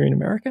if you're in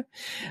America.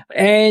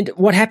 And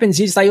what happens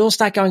is they all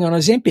start going on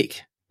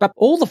Ozempic. But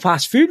all the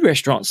fast food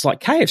restaurants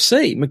like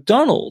KFC,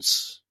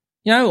 McDonald's,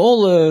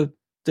 all the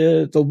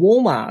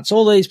Walmarts,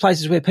 all these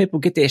places where people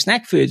get their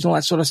snack foods and all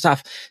that sort of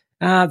stuff,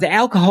 the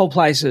alcohol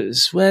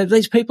places where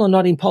these people are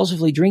not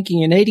impulsively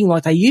drinking and eating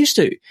like they used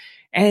to,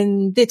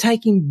 and they're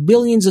taking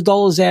billions of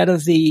dollars out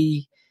of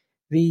the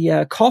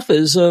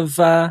coffers of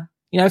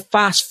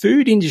fast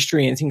food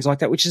industry and things like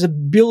that, which is a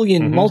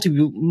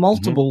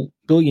multiple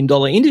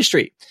billion-dollar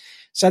industry.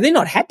 So they're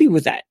not happy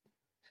with that.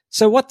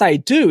 So what they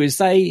do is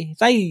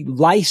they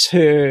lace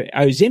her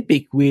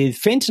Ozempic with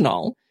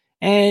fentanyl,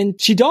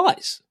 and she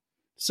dies.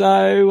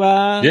 So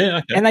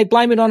and they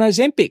blame it on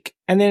Ozempic,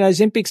 and then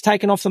Ozempic's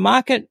taken off the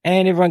market,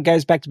 and everyone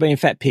goes back to being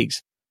fat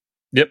pigs.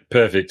 Yep,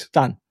 perfect.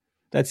 Done.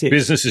 That's it.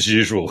 Business as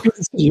usual.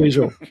 Business as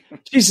usual.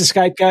 She's the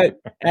scapegoat.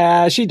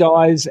 She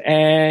dies,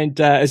 and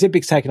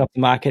Ozempic's taken off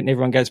the market, and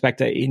everyone goes back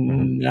to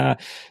eating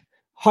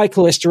high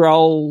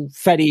cholesterol,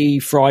 fatty,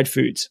 fried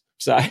foods.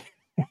 So.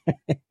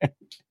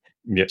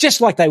 Yep. Just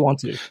like they want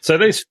to. So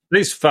these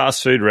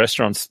fast food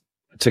restaurants,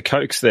 to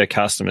coax their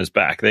customers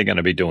back, they're going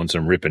to be doing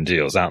some ripping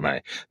deals, aren't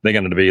they? They're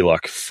going to be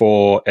like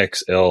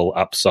 4XL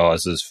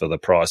upsizes for the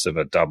price of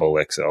a double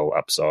XL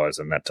upsize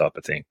and that type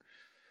of thing.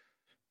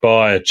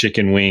 Buy a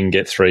chicken wing,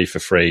 get 3 for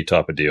free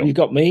type of deal. You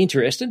got me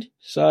interested.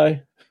 So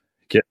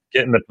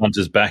getting the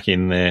punters back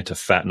in there to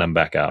fatten them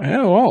back up.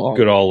 Oh, well,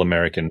 good old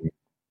American.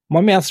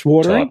 My mouth's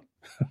watering. Type.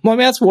 My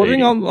mouth's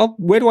watering.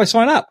 Where do I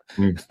sign up?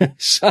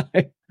 Mm. So.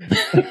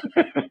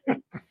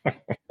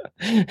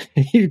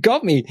 You've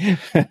got me.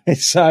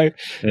 So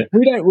Yeah.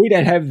 we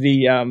don't have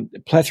the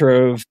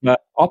plethora of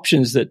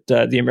options that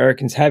the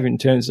Americans have in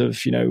terms of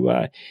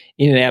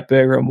In-N-Out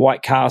Burger and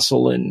White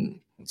Castle and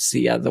what's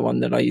the other one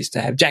that I used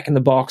to have, Jack in the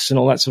Box and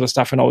all that sort of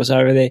stuff when I was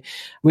over there.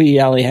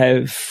 We only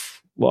have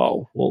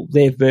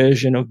their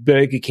version of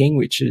Burger King,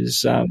 which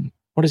is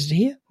what is it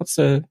here? What's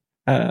the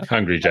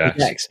Hungry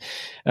Jacks.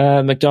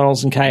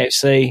 McDonald's and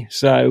KFC.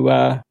 So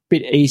a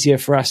bit easier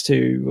for us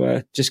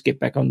to just get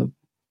back on the.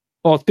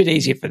 Well, it's a bit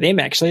easier for them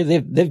actually.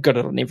 They've got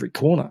it on every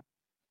corner.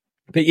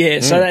 But yeah,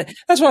 so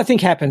that's what I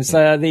think happens.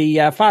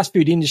 The fast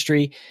food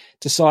industry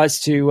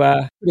decides to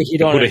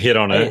put a hit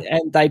on it,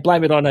 and they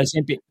blame it on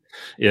Ozempic.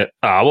 Yeah.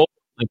 Well,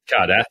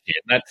 Kardashian.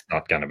 That's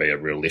not going to be a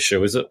real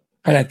issue, is it?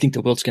 I don't think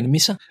the world's going to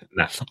miss her.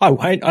 No, I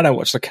won't. I don't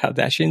watch the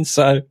Kardashians,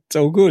 so it's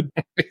all good.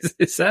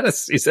 is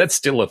that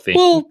still a thing?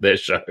 Well, their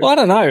show. Well, I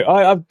don't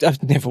know.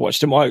 I've never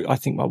watched them. I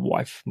think my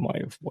wife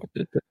might have watched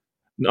it. But.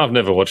 I've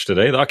never watched it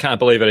either. I can't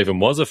believe it even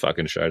was a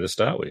fucking show to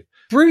start with.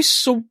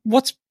 Bruce, or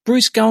what's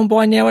Bruce going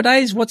by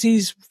nowadays? What's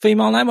his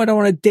female name? I don't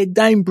want to dead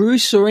name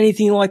Bruce or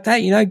anything like that.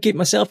 Get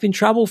myself in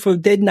trouble for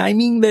dead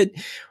naming. But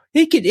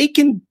he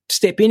can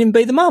step in and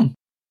be the mum.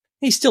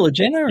 He's still a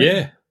Jenner.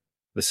 Yeah,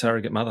 the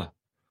surrogate mother.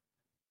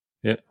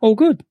 Yeah. All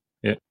good.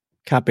 Yeah.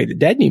 Can't be the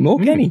dad anymore,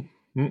 can he?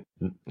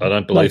 I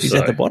don't believe he's so.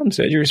 He's at the bottom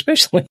surgery,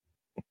 especially.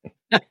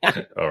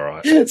 All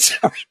right.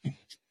 Sorry.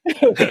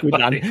 We're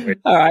done.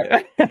 All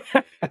right.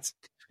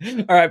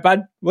 All right,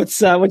 bud. What's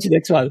your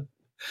next one?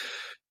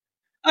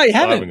 Oh, you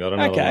haven't? I haven't got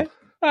another okay. one.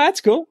 Oh,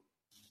 that's cool.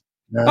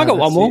 No, I got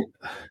one more.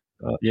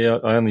 Yeah,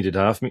 I only did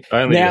half me.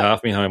 I only did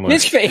half me homework.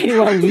 Just for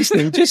anyone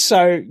listening, just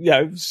so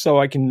so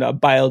I can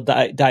bail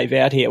Dave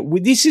out here.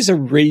 This is a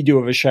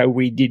redo of a show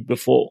we did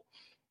before.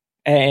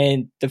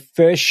 And the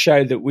first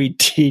show that we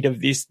did of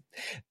this,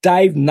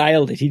 Dave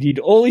nailed it. He did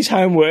all his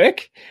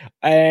homework,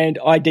 and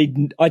I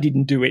didn't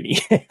do any.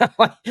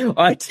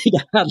 I did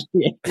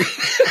hardly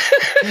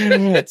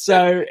any.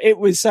 So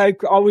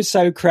I was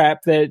so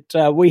crap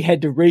that we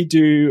had to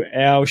redo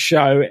our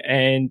show,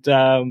 and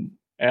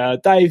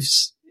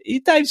Dave's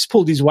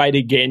pulled his weight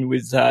again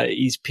with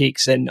his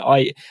picks, and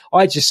I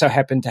just so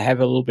happened to have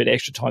a little bit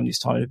extra time this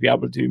time to be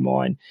able to do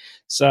mine.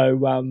 So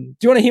do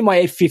you want to hear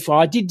my fifth one?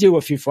 I did do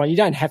a fifth one. You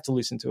don't have to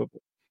listen to it.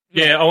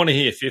 Yeah, I want to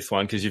hear your fifth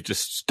one because you've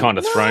just kind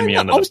of thrown me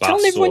under the bus. I was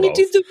telling everyone you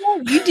did the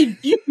one. You did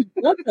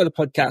not know the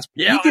podcast.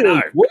 Yeah, I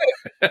know.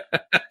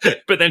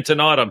 But then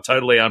tonight I'm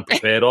totally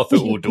unprepared. I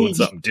thought we were doing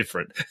something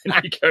different. And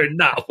you go,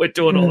 no, we're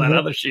doing all that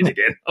other shit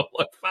again. I'm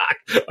like, fuck,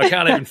 I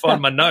can't even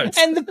find my notes.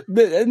 And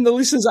the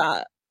listeners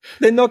are...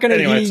 They're not going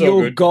to hear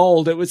your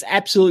gold. It was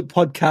absolute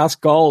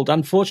podcast gold.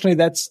 Unfortunately,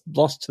 that's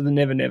lost to the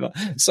never, never.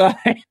 So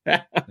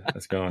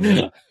that's gone.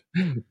 Yeah.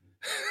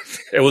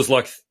 It was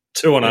like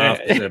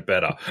 2.5%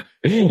 better.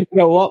 You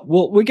know what?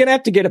 Well, we're going to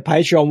have to get a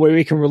Patreon where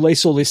we can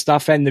release all this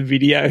stuff and the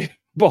video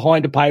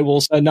behind a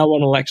paywall, so no one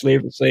will actually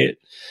ever see it.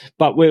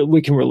 But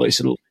we can release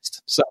it at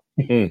least. So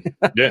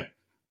yeah.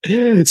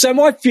 So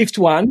my fifth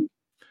one.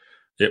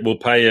 Yeah, we'll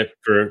pay you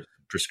for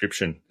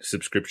subscription.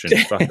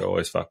 Fuck, I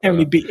always fuck. Cut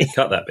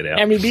that bit out.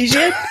 How many beers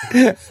yet?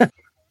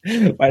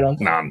 Wait on.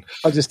 None.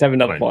 I'll just have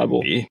another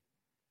Bible.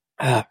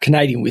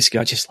 Canadian whiskey.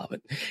 I just love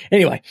it.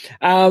 Anyway,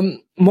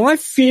 my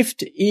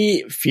fifth.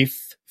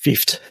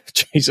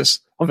 Jesus,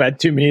 I've had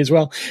too many as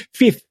well.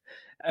 Fifth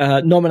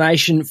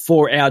nomination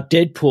for our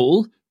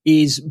Deadpool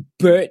is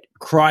Bert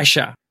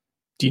Kreischer.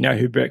 Do you know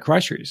who Bert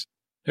Kreischer is?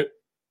 I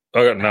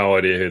got no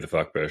idea who the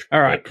fuck Bert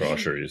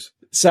Kreischer is.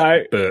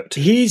 So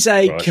he's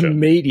a Kreischer.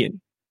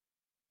 Comedian.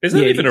 Is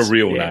that even a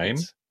real name?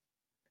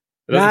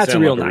 No, it's a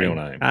real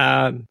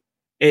name.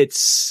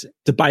 It's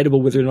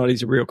debatable whether or not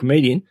he's a real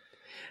comedian.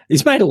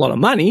 He's made a lot of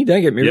money,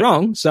 don't get me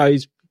wrong, so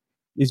he's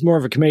more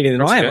of a comedian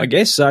than I am, I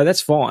guess, so that's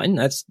fine.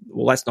 That's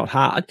not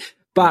hard.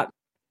 But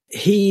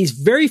he's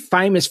very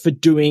famous for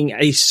doing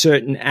a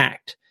certain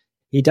act.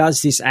 He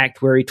does this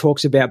act where he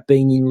talks about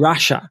being in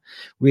Russia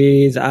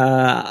with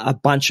a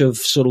bunch of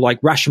sort of like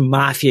Russian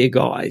mafia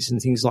guys and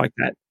things like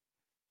that.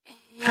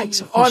 I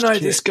know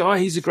this guy.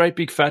 He's a great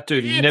big fat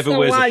dude. He never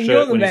wears a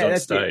shirt when he's on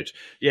stage.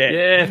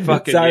 Yeah,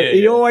 fucking so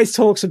he always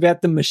talks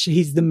about the machine.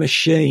 He's the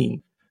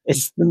machine.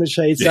 It's the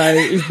machine. So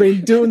he's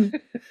been doing.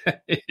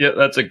 Yeah,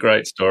 that's a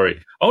great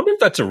story. I wonder if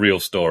that's a real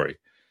story.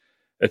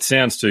 It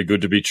sounds too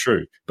good to be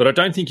true, but I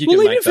don't think you can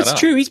make that up. Even if it's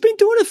true, he's been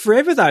doing it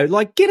forever though.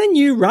 Like, get a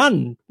new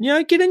run.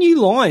 Get a new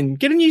line.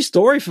 Get a new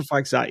story for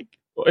fuck's sake.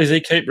 Or does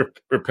he keep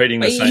repeating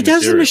the same? He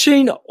does material? The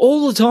machine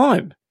all the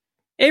time.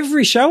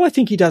 Every show, I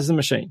think he does the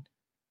machine.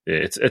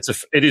 Yeah,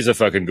 it is a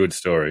fucking good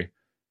story.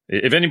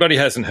 If anybody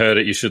hasn't heard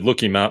it, you should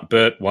look him up.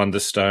 Bert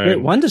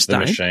Wonderstone. The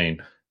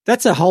Machine.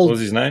 That's a whole what was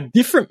his name?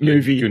 Different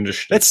movie.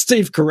 That's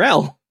Steve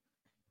Carell.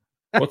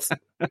 What's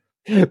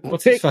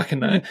his fucking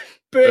name?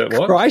 Bert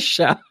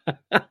Kreischer.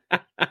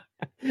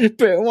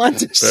 Bert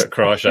Wonderstone. Bert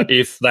Kreischer,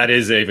 if that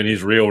is even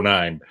his real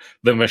name.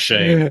 The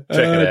Machine. Check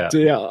it out.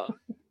 Dear.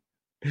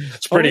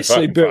 It's pretty Honestly,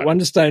 fucking Bert fun.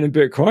 Wonderstone and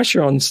Bert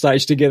Kreischer on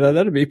stage together.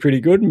 That'd be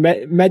pretty good.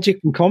 Magic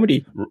and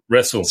comedy.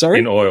 Wrestle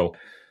in oil.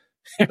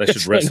 They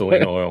should wrestle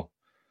in oil.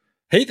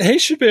 He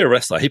should be a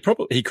wrestler. He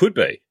could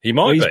be. He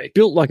might He's be.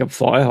 built like a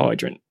fire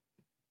hydrant.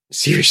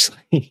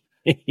 Seriously.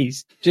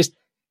 He's just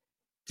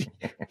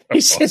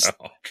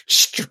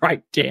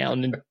straight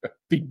down and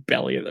big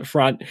belly at the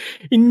front.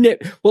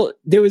 Well,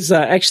 there was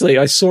actually,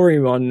 I saw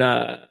him on,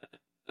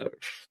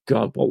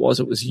 God, what was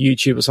it? It was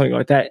YouTube or something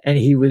like that. And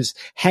he was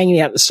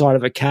hanging out the side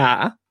of a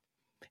car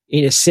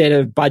in a set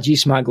of budgie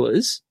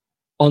smugglers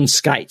on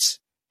skates.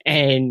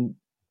 And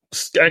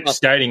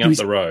skating up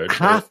the road.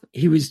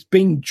 He was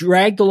being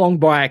dragged along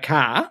by a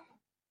car,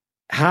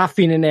 half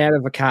in and out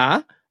of a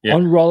car,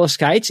 on roller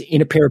skates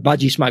in a pair of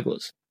budgie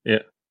smugglers. Yeah.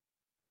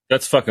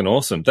 That's fucking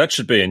awesome. That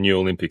should be a new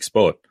Olympic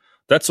sport.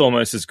 That's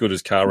almost as good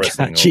as car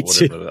wrestling or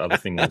whatever the other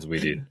thing was we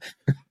did.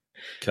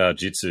 Car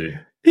jitsu.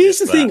 Here's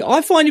the thing.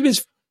 I find him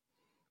as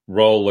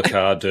roller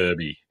car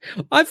derby.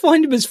 I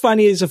find him as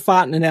funny as a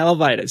fart in an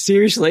elevator.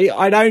 Seriously,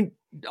 I don't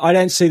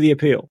see the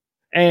appeal.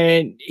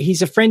 And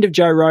he's a friend of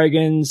Joe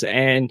Rogan's,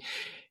 and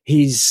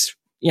he's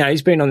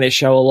been on their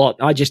show a lot.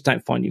 I just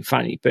don't find him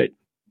funny, but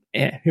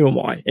who am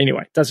I?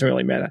 Anyway, doesn't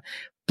really matter.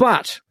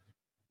 But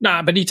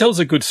but he tells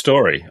a good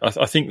story.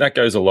 I think that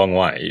goes a long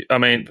way. I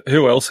mean,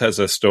 who else has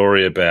a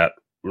story about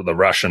the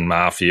Russian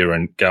mafia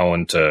and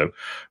going to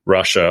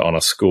Russia on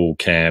a school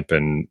camp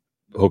and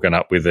hooking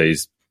up with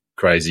these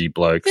crazy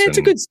blokes? Yeah, it's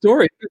a good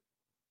story.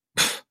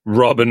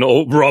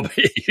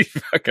 He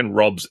fucking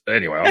robs.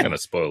 Anyway, I'm going to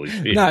spoil his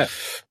bit. No,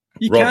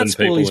 you can't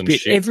spoil his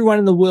bit. Shit. Everyone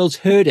in the world's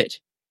heard it.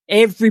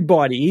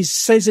 Everybody. He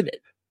says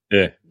it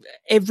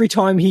every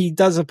time he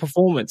does a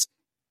performance.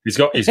 He's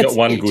got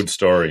one good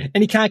story.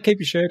 And he can't keep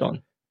his shirt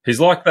on. He's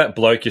like that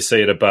bloke you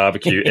see at a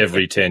barbecue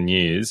every 10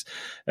 years,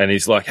 and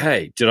he's like,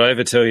 hey, did I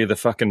ever tell you the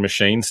fucking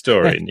machine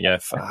story? And you go,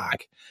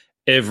 fuck.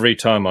 Every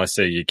time I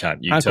see you, cunt,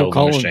 you tell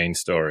the machine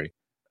story.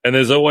 And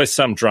there's always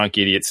some drunk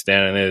idiot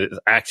standing there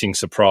acting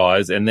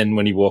surprised, and then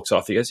when he walks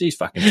off, he goes, he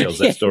fucking tells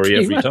that story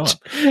every time.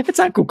 It's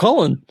Uncle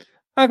Colin.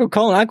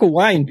 Uncle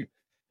Wayne.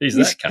 He's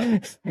that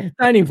cunt.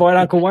 Don't invite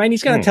Uncle Wayne.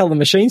 He's going to tell the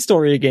machine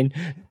story again.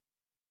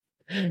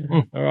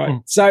 All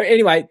right. So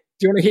anyway,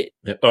 do you want to hit?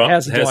 Yeah. All right.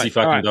 How's he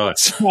fucking died?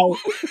 So,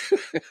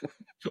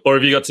 or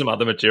have you got some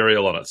other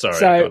material on it? Sorry.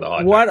 So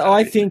what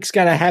I think's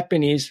going to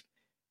happen is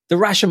the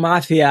Russian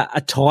mafia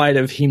are tired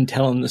of him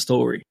telling the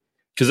story.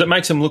 Because it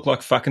makes them look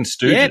like fucking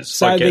stooges. Yep.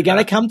 So they're going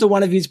to come to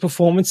one of his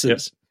performances. Yep.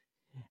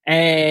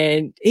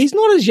 And he's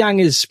not as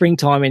young as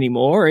Springtime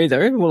anymore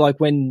either, like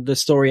when the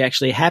story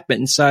actually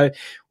happened. So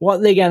what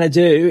they're going to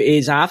do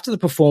is after the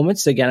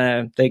performance, they're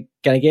going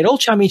to get all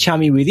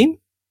chummy with him.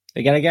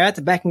 They're going to go out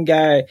the back and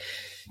go,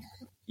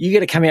 you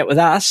got to come out with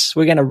us.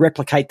 We're going to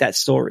replicate that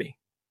story.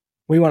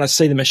 We want to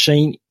see the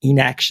machine in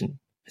action.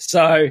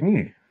 So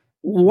the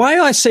way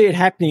I see it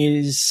happening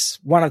is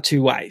one of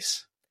two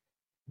ways.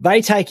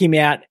 They take him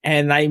out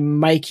and they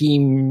make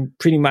him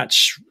pretty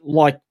much,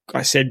 like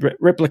I said,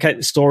 replicate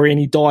the story, and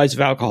he dies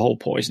of alcohol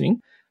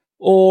poisoning.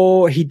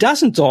 Or he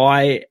doesn't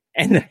die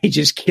and they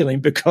just kill him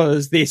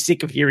because they're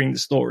sick of hearing the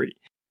story.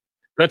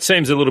 That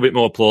seems a little bit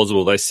more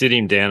plausible. They sit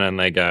him down and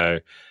they go,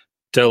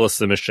 tell us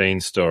the machine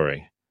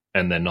story.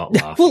 And they're not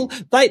laughing. Well,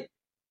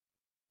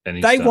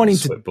 they want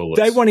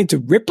him to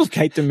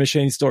replicate the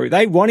machine story.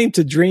 They want him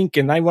to drink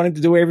and they want him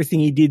to do everything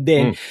he did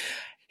then.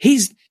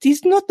 He's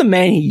not the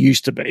man he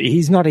used to be.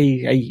 He's not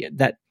he's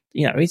an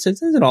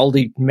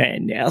oldie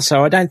man now.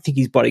 So I don't think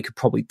his body could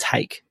probably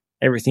take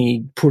everything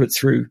he put it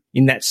through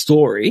in that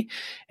story.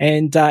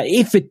 And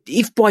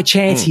if by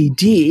chance he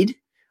did,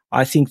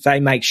 I think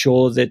they make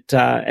sure that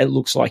it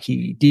looks like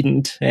he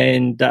didn't,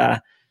 and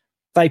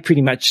they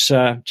pretty much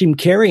Jim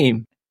Carrey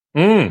him.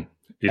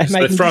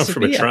 They throw him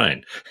from a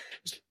train.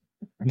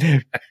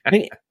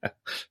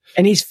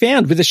 and he's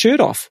found with a shirt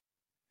off.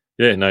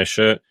 Yeah, no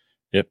shirt.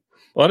 Yep.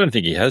 Well, I don't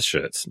think he has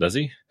shirts, does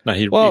he? No,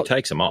 he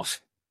takes them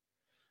off.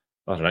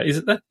 I don't know. Is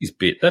it that his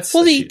bit?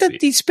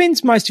 He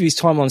spends most of his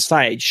time on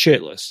stage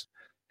shirtless.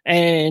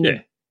 And yeah.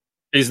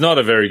 He's not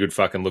a very good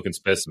fucking looking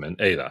specimen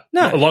either.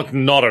 No.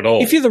 Not at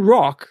all. If you're The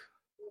Rock,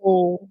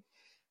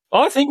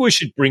 I think we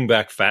should bring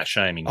back fat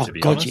shaming, to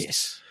be honest.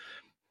 Yes.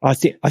 I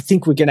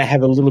think we're going to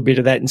have a little bit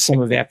of that in some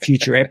of our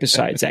future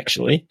episodes,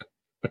 actually.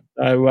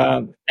 So,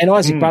 and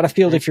Isaac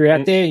Butterfield, if you're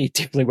out there, you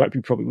definitely won't be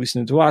probably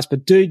listening to us,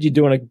 but dude,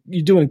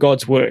 you're doing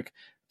God's work,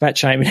 fat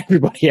shaming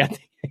everybody out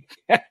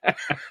there.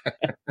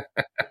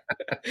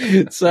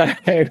 So,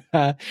 do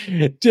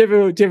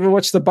you ever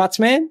watch The Butts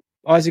Man,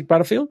 Isaac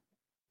Butterfield?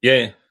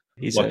 Yeah,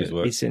 he's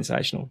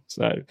sensational.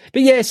 So,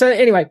 but yeah. So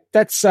anyway,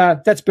 that's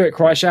Bert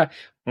Kreischer.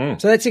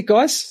 So that's it,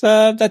 guys.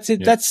 That's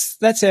it. Yeah.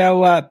 That's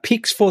our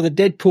picks for the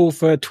Deadpool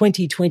for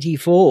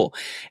 2024.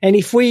 And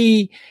if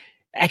we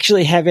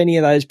actually have any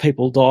of those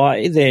people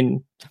die,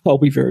 then I'll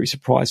be very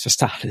surprised for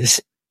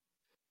starters.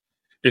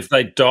 If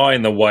they die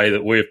in the way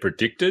that we've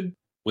predicted,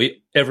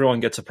 everyone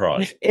gets a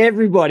prize.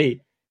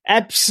 Everybody.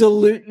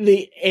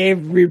 Absolutely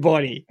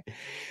everybody.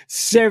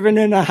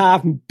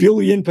 7.5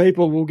 billion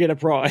people will get a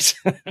prize.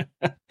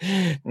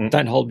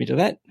 Don't hold me to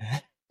that.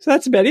 So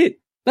that's about it.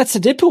 That's the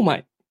Deadpool,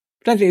 mate.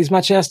 I don't think there's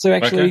much else to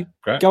actually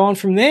go on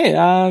from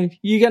there.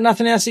 You got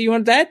nothing else that you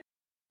want to add?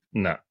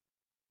 No.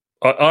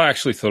 I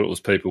actually thought it was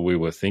people we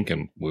were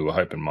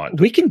hoping might.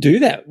 We can do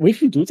that. We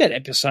can do that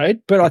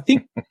episode, but I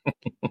think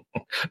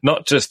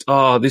not just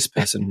this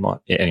person might.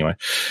 Yeah, anyway,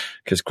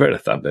 because Greta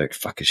Thunberg,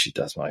 fuck as she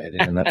does my head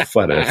in, and that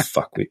flat Earth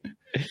fuckwit.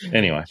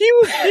 Anyway,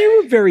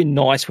 you were very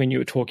nice when you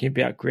were talking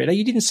about Greta.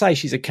 You didn't say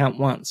she's a cunt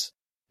once.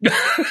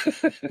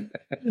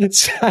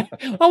 So,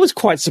 I was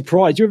quite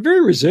surprised. You were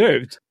very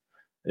reserved.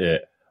 Yeah.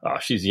 Oh,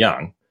 she's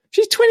young.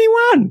 She's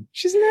 21.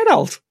 She's an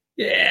adult.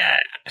 Yeah.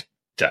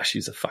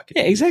 She's a fucking.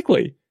 Yeah,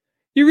 exactly.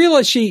 You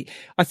realise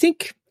I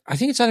think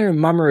it's either her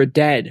mum or her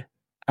dad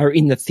are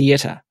in the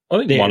theatre.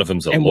 I think one of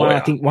them's a lawyer.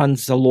 I think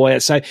one's a lawyer.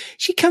 So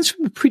she comes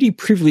from a pretty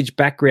privileged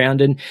background,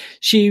 and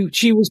she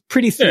was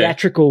pretty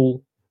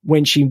theatrical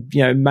when she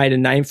made a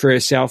name for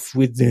herself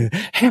with the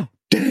 "How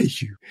dare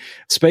you"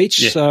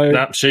 speech. Yeah. So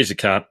no, she's a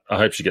cunt. I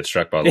hope she gets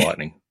struck by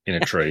lightning in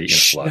a tree in a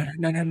flood.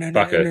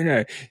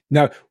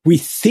 No. We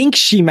think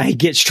she may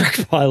get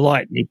struck by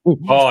lightning.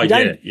 Oh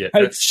yeah,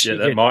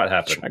 that might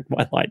happen. Struck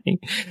by lightning.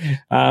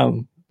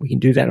 We can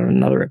do that on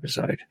another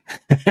episode.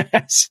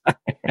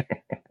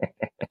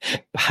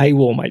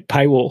 Paywall, mate.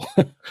 Paywall.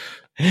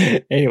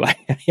 Anyway,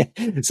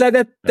 so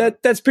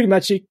that's pretty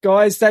much it,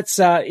 guys. That's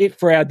it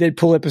for our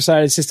Deadpool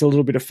episode. It's just a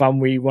little bit of fun.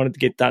 We wanted to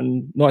get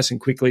done nice and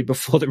quickly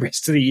before the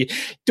rest of the year.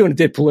 Doing a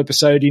Deadpool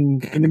episode in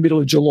the middle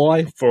of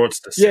July. Before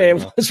it's December. Yeah,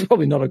 it was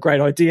probably not a great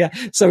idea.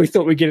 So we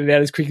thought we'd get it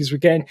out as quick as we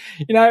can.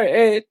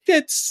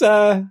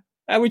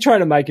 We try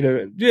to make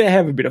it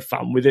have a bit of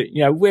fun with it.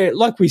 We're,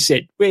 like we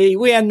said,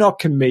 we are not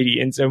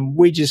comedians, and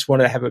we just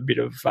want to have a bit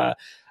of,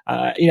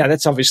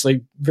 that's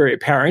obviously very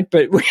apparent,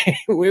 but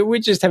we're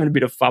just having a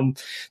bit of fun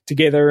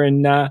together.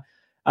 And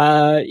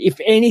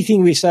if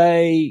anything we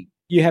say,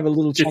 you have a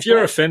little. If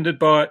you're offended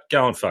by it,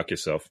 go and fuck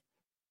yourself.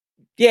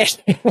 Yes.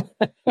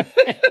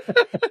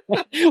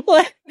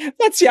 Well,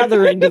 that's the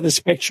other end of the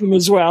spectrum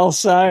as well.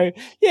 So,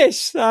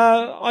 yes,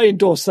 I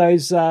endorse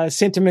those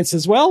sentiments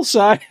as well.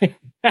 So,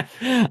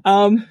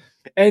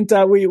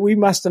 we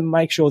must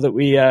make sure that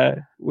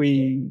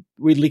we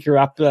liquor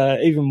up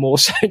even more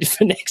so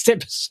for next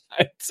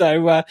episode.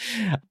 So,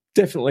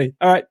 definitely.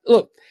 All right.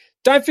 Look,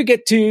 don't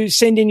forget to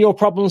send in your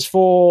problems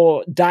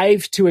for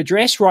Dave to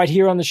address right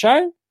here on the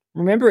show.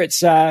 Remember,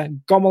 it's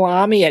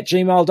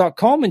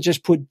gomelarmy@gmail.com, and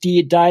just put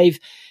Dear Dave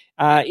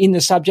in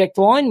the subject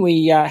line.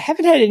 We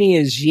haven't had any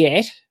as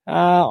yet.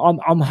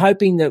 I'm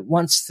hoping that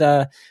once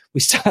we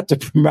start to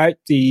promote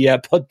the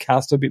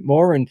podcast a bit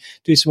more and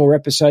do some more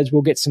episodes,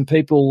 we'll get some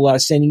people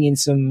sending in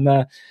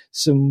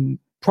some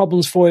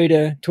problems for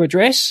you to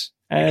address.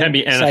 It can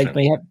be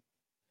anything.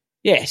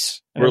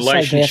 Yes.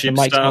 Relationship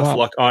stuff.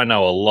 Like, I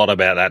know a lot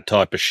about that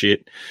type of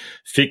shit.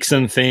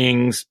 Fixing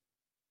things.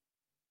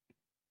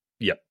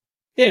 Yep.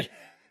 Yeah.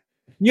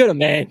 You're the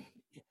man.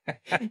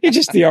 You're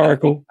just the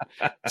oracle.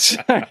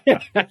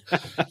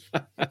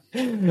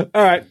 All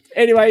right.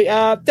 Anyway,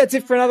 that's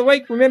it for another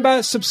week.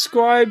 Remember,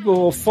 subscribe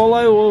or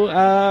follow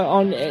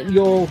on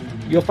your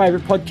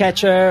favorite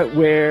podcatcher.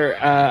 We're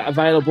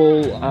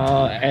available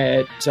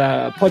at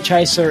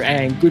Podchaser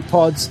and Good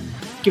Pods.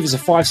 Give us a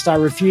 5-star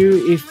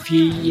review if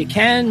you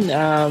can.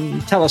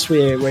 Tell us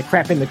we're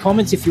crap in the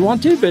comments if you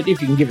want to, but if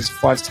you can give us a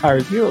 5-star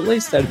review at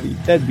least,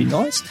 that'd be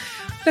nice.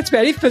 That's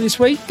about it for this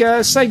week.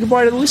 Say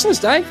goodbye to the listeners,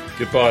 Dave.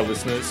 Goodbye,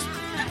 listeners.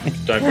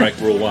 Don't break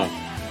rule 1.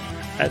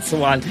 That's the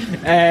one.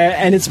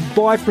 And it's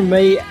bye from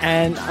me.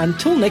 And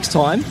until next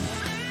time,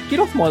 get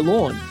off my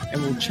lawn,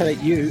 and we'll chat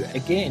at you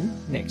again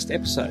next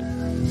episode.